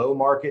pay below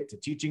market to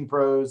teaching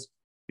pros.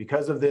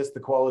 Because of this, the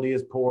quality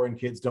is poor and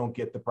kids don't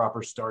get the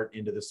proper start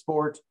into the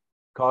sport,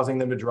 causing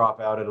them to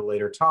drop out at a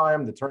later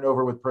time. The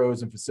turnover with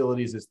pros and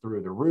facilities is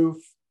through the roof,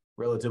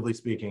 relatively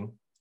speaking,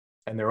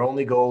 and their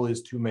only goal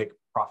is to make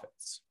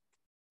profits.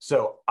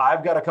 So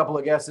I've got a couple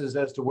of guesses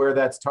as to where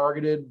that's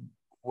targeted.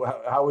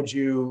 How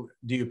do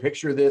you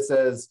picture this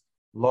as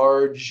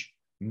large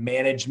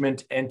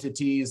management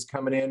entities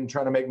coming in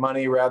trying to make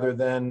money rather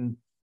than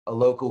a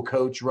local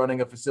coach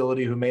running a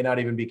facility who may not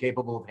even be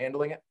capable of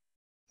handling it?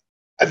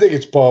 I think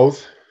it's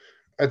both.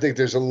 I think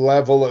there's a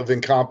level of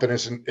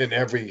incompetence in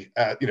every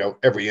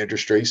every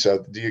industry,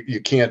 so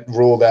you can't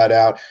rule that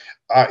out.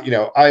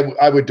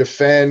 I would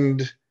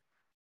defend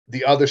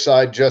the other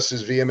side just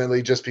as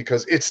vehemently, just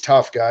because it's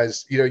tough,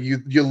 guys.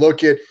 You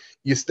look at,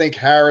 you think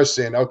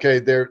Harrison,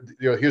 okay,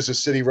 here's a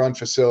city-run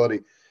facility,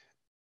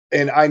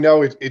 and I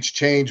know it's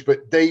changed,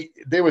 but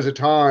there was a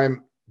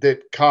time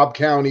that Cobb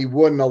County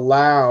wouldn't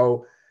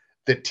allow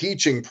the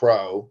teaching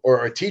pro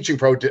or a teaching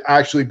pro to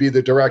actually be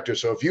the director.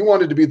 So if you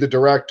wanted to be the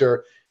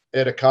director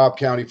at a Cobb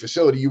County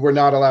facility, you were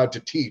not allowed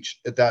to teach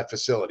at that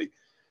facility.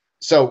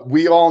 So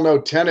we all know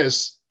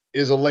tennis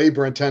is a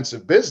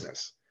labor-intensive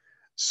business.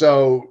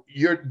 So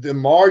the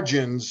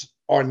margins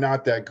are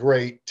not that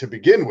great to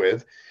begin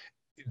with.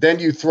 Then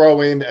you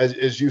throw in,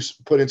 as you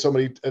put in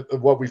somebody,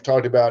 what we've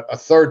talked about, a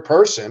third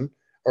person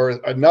or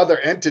another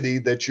entity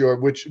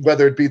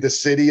whether it be the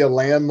city, a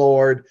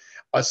landlord,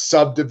 a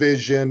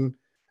subdivision.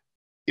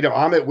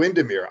 I'm at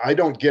Windermere. I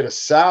don't get a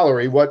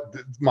salary. What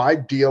my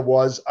deal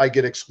was, I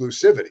get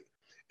exclusivity,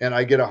 and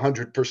I get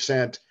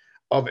 100%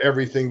 of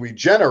everything we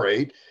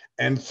generate.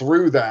 And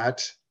through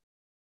that,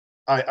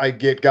 I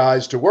get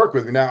guys to work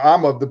with me. Now,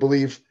 I'm of the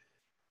belief,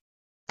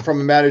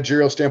 from a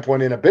managerial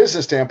standpoint and a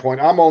business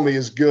standpoint, I'm only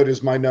as good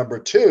as my number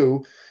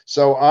two.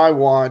 So I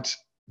want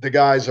the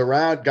guys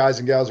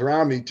and gals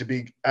around me to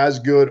be as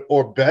good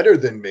or better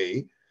than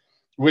me,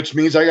 which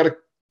means I got to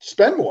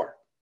spend more.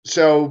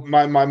 So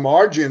my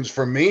margins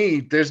for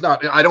me,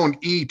 I don't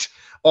eat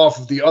off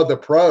of the other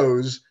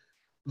pros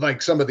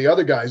like some of the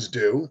other guys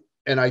do,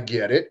 and I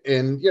get it.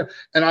 And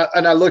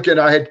I look at,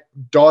 I had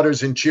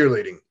daughters in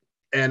cheerleading,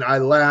 and I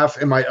laugh,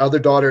 and my other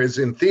daughter is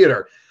in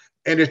theater.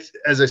 And it's,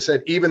 as I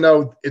said, even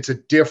though it's a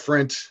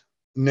different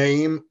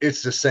name,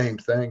 it's the same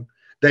thing.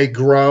 They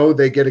grow,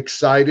 they get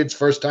excited. It's the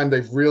first time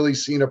they've really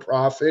seen a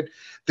profit.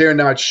 They're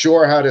not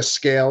sure how to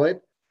scale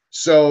it.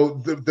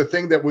 So the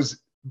thing that was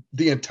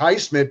the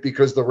enticement,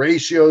 because the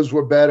ratios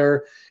were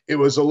better, it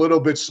was a little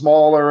bit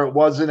smaller, it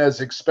wasn't as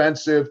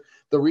expensive.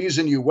 The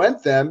reason you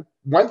went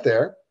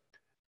there,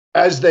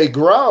 as they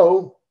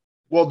grow,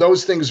 well,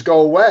 those things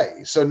go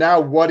away. So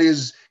now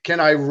can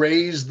I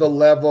raise the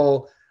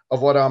level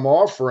of what I'm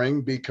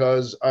offering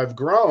because I've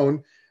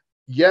grown?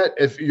 Yet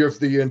if you're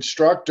the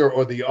instructor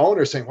or the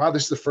owner saying, wow,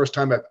 this is the first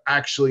time I've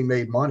actually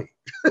made money.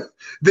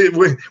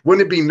 Wouldn't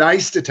it be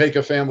nice to take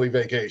a family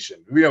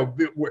vacation? And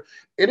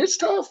it's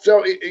tough.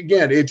 So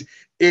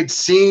it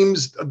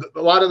seems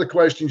a lot of the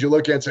questions you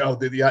look at and say, oh,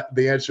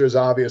 the answer is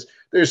obvious.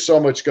 There's so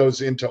much goes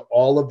into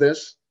all of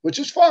this, which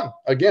is fun.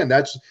 Again,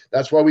 that's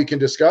why we can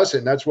discuss it.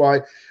 And that's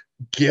why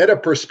get a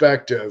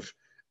perspective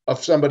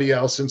of somebody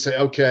else and say,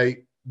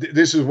 okay,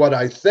 this is what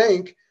I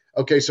think.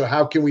 Okay, so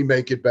how can we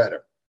make it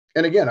better?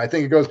 And again, I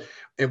think it goes,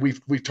 and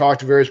we've talked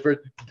to various,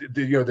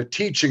 the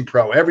teaching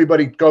pro.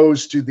 Everybody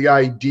goes to the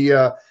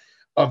idea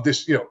of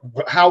this.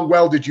 How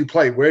well did you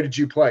play? Where did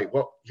you play?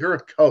 Well, you're a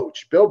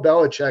coach. Bill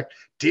Belichick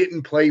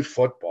didn't play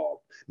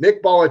football.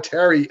 Nick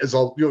Bollettieri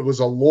was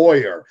a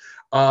lawyer.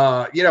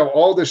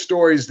 All the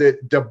stories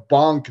that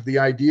debunk the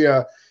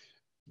idea.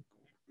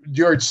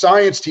 Your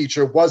science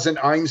teacher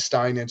wasn't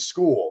Einstein in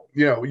school.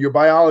 Your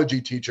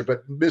biology teacher,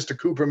 but Mr.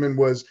 Cooperman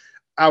was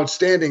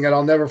outstanding, and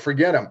I'll never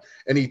forget him.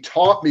 And he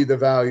taught me the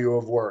value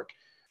of work.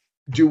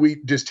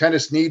 Does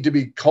tennis need to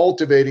be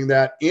cultivating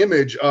that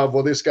image of,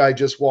 well, this guy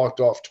just walked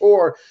off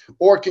tour,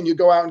 or can you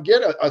go out and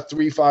get a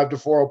 3.5 to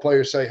 4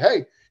 player, say,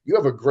 hey, you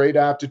have a great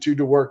aptitude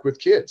to work with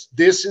kids.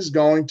 This is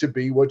going to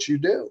be what you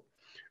do.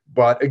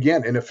 But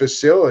again, in a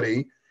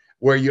facility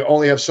where you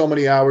only have so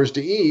many hours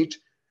to eat,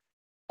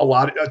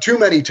 too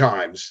many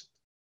times,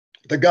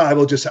 the guy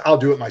will just say, I'll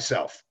do it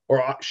myself,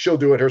 or she'll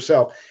do it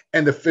herself.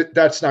 And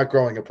that's not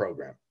growing a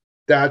program.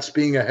 That's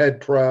being a head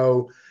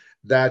pro.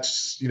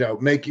 that's,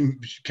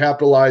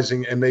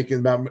 capitalizing and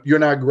making them, you're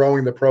not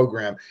growing the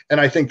program. And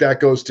I think that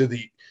goes to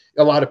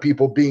a lot of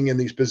people being in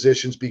these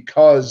positions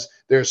because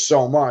there's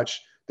so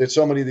much that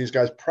so many of these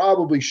guys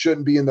probably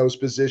shouldn't be in those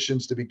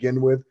positions to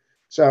begin with.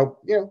 So,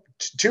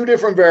 two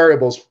different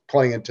variables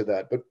play into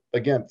that. But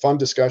again, fun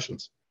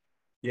discussions.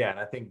 Yeah, and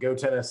I think Go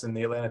Tennis and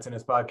the Atlanta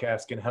Tennis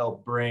Podcast can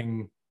help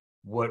bring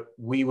what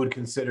we would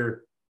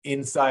consider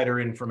insider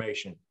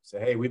information. Say,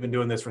 hey, we've been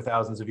doing this for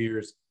thousands of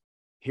years.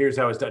 Here's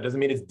how it's done. Doesn't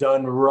mean it's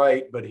done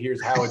right, but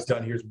here's how it's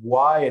done. Here's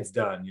why it's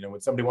done.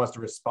 When somebody wants to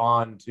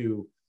respond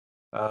to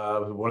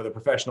one of the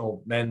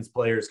professional men's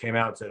players came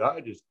out and said, I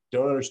just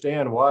don't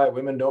understand why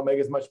women don't make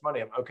as much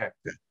money. Okay,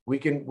 yeah. We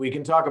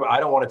can talk about, I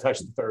don't want to touch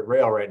the third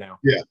rail right now.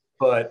 Yeah.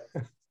 But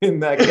in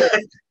that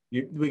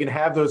case, we can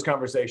have those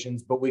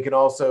conversations, but we can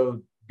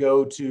also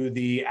go to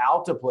the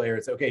Alta player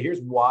and say, okay,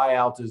 here's why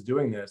Alta is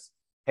doing this.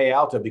 Hey,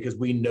 Alta, because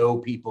we know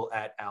people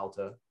at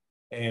Alta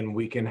and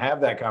we can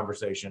have that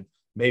conversation.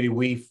 Maybe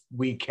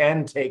we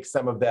can take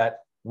some of that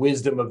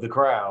wisdom of the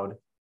crowd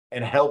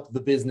and help the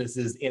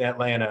businesses in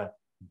Atlanta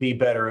be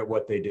better at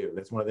what they do.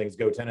 That's one of the things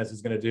Go Tennis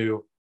is going to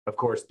do. Of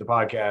course, the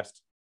podcast.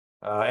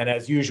 And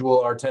as usual,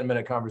 our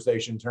 10-minute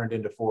conversation turned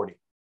into 40.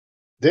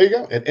 There you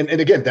go.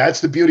 And again,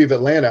 that's the beauty of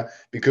Atlanta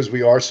because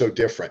we are so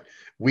different.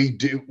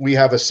 We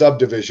have a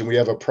subdivision. We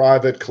have a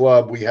private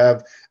club. We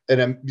have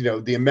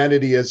the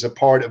amenity as a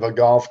part of a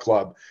golf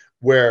club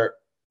where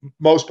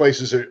most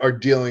places are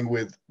dealing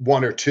with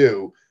one or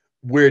two.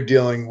 We're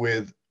dealing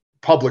with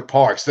public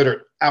parks that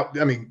are out.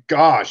 I mean,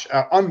 gosh,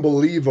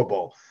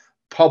 unbelievable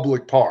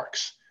public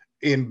parks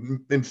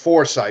in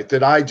Forsyth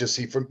that I just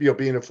see from,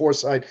 being in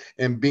Forsyth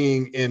and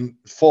being in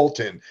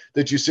Fulton,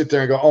 that you sit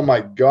there and go, oh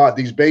my God,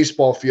 these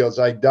baseball fields,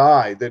 I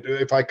die that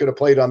if I could have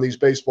played on these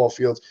baseball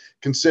fields,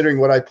 considering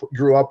what I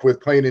grew up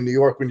with playing in New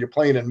York, when you're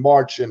playing in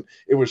March and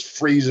it was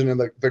freezing and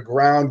the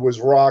ground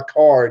was rock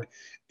hard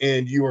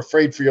and you were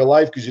afraid for your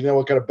life because you know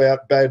what kind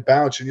of bad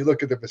bounce, and you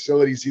look at the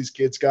facilities these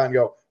kids got and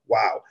go,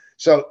 wow.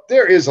 So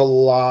there is a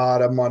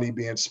lot of money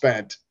being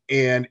spent,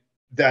 and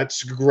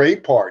that's the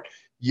great part.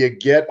 You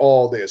get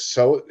all this.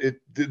 So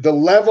the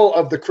level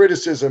of the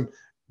criticism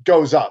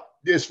goes up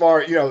as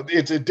far,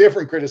 it's a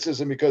different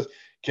criticism because you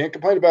can't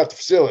complain about the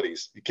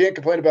facilities. You can't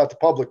complain about the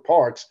public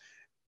parks.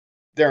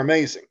 They're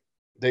amazing.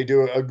 They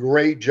do a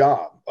great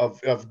job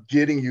of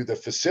getting you the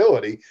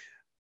facility.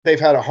 They've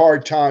had a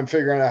hard time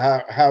figuring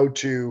out how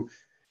to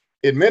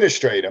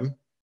administrate them.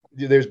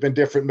 There's been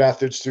different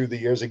methods through the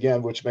years,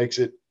 again, which makes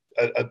it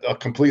a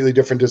completely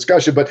different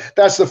discussion. But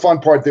that's the fun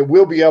part, that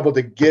we'll be able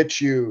to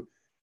get you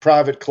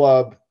private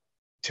club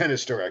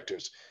tennis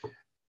directors,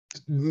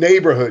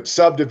 neighborhood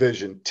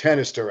subdivision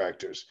tennis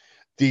directors,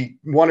 the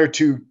one or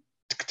two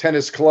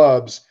tennis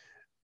clubs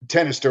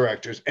tennis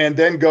directors, and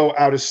then go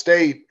out of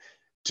state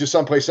to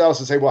someplace else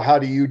and say, well, how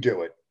do you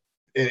do it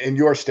in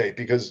your state?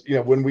 Because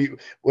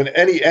when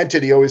any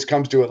entity always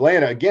comes to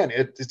Atlanta, again,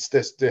 it's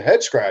the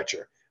head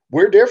scratcher.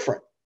 We're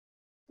different.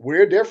 I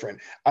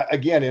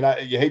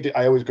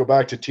always go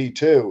back to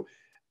T2.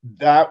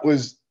 That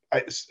was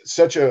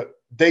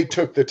they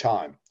took the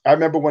time. I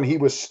remember when he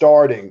was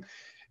starting,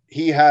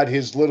 he had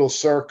his little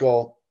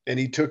circle and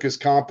he took his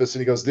compass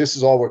and he goes, this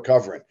is all we're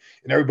covering.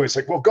 And everybody's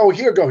like, well, go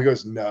here, go. He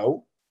goes,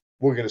 no,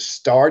 we're going to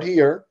start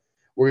here.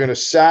 We're going to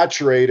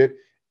saturate it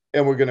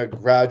and we're going to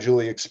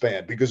gradually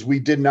expand, because we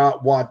did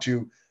not want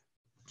to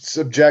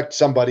subject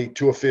somebody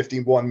to a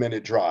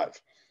 51-minute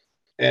drive.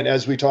 And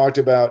as we talked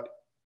about,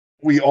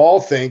 we all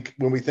think,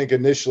 when we think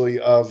initially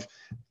of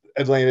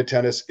Atlanta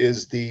tennis,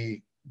 is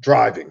the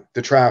driving,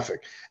 the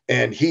traffic.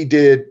 And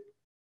T2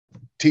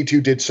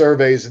 did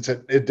surveys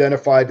and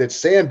identified that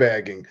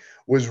sandbagging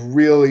was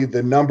really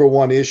the number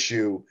one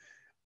issue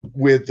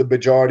with the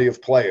majority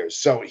of players.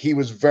 So he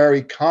was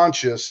very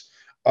conscious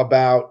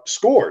about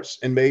scores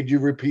and made you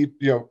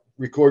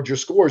record your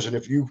scores. And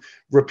if you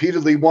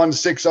repeatedly won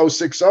 6-0,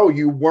 6-0,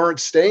 you weren't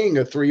staying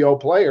a 3-0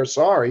 player.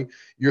 Sorry,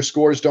 your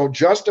scores don't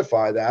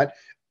justify that.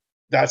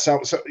 That's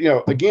how,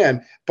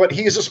 again, but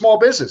he's a small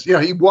business.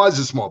 He was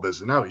a small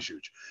business. Now he's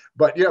huge.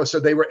 But, so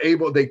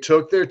they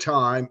took their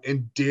time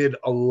and did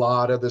a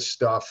lot of the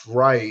stuff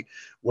right.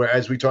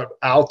 Whereas we talked,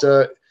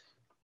 Alta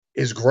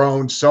is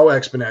grown so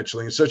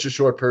exponentially in such a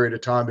short period of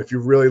time. If you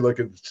really look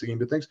at the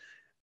scheme of things,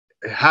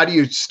 how do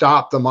you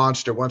stop the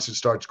monster once it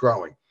starts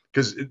growing?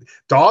 Because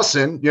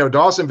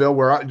Dawsonville,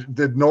 where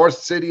the north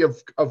city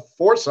of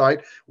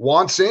Forsyth,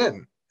 wants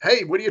in.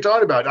 Hey, what are you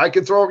talking about? I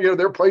can throw,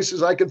 there are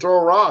places I can throw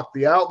a rock.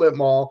 The outlet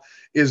mall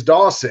is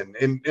Dawson,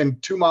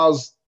 and 2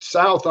 miles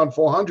south on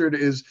 400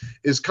 is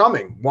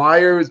coming. Why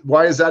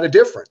is that a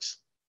difference?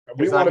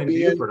 We want to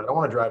be Buford. I don't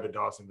want to drive to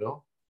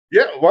Dawsonville.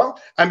 Yeah, well,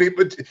 I mean,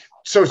 but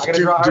so I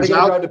got to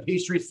drive to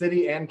Peachtree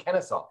City and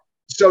Kennesaw.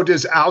 So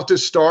does Alta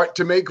start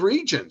to make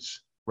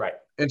regions? Right.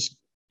 And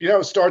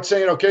start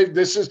saying, okay,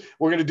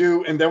 we're going to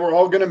do, and then we're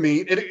all going to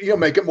meet, and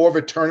make it more of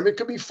a tournament. It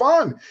could be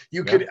fun.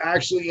 You could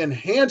actually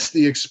enhance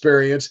the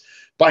experience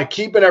by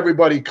keeping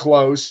everybody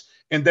close,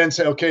 and then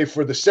say, okay,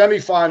 for the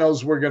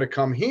semifinals, we're going to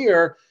come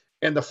here,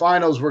 and the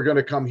finals, we're going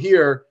to come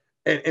here.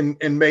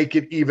 and make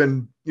it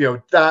even,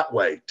 that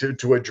way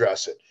to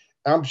address it.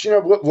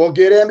 We'll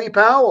get Emmy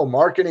Powell,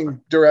 marketing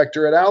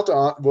director at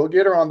Alta. We'll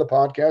get her on the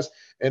podcast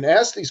and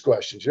ask these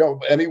questions.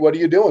 Emmy, what are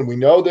you doing? We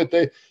know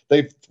that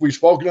we've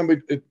spoken to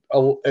them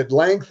at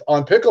length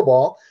on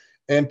pickleball,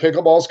 and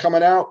pickleball's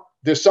coming out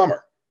this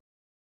summer.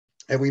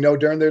 And we know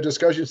during their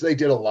discussions, they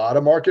did a lot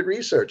of market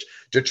research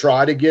to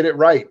try to get it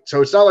right.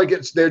 So it's not like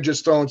they're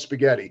just throwing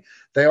spaghetti.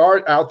 They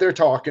are out there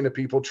talking to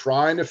people,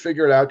 trying to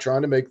figure it out,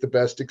 trying to make the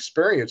best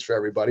experience for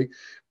everybody.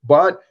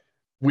 But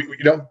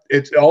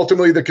it's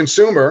ultimately the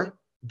consumer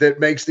that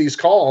makes these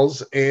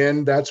calls.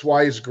 And that's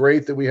why it's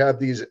great that we have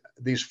these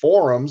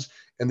forums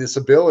and this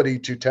ability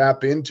to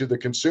tap into the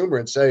consumer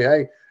and say,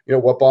 hey,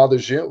 what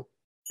bothers you?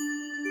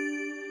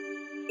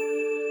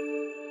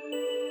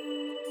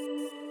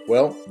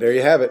 Well, there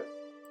you have it.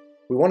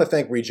 We want to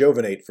thank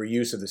Rejuvenate for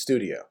use of the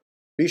studio.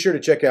 Be sure to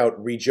check out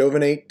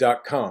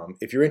rejuvenate.com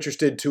if you're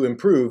interested to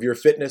improve your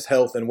fitness,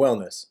 health, and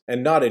wellness,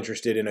 and not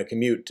interested in a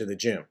commute to the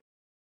gym.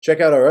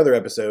 Check out our other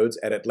episodes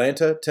at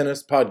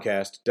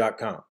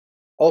atlantatennispodcast.com.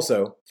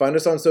 Also, find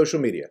us on social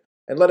media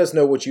and let us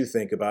know what you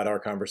think about our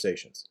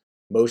conversations.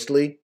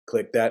 Mostly,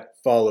 click that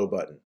follow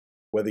button.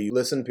 Whether you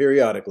listen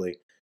periodically,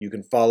 you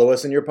can follow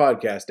us in your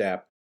podcast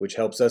app, which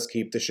helps us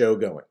keep the show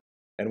going.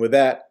 And with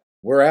that,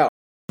 we're out.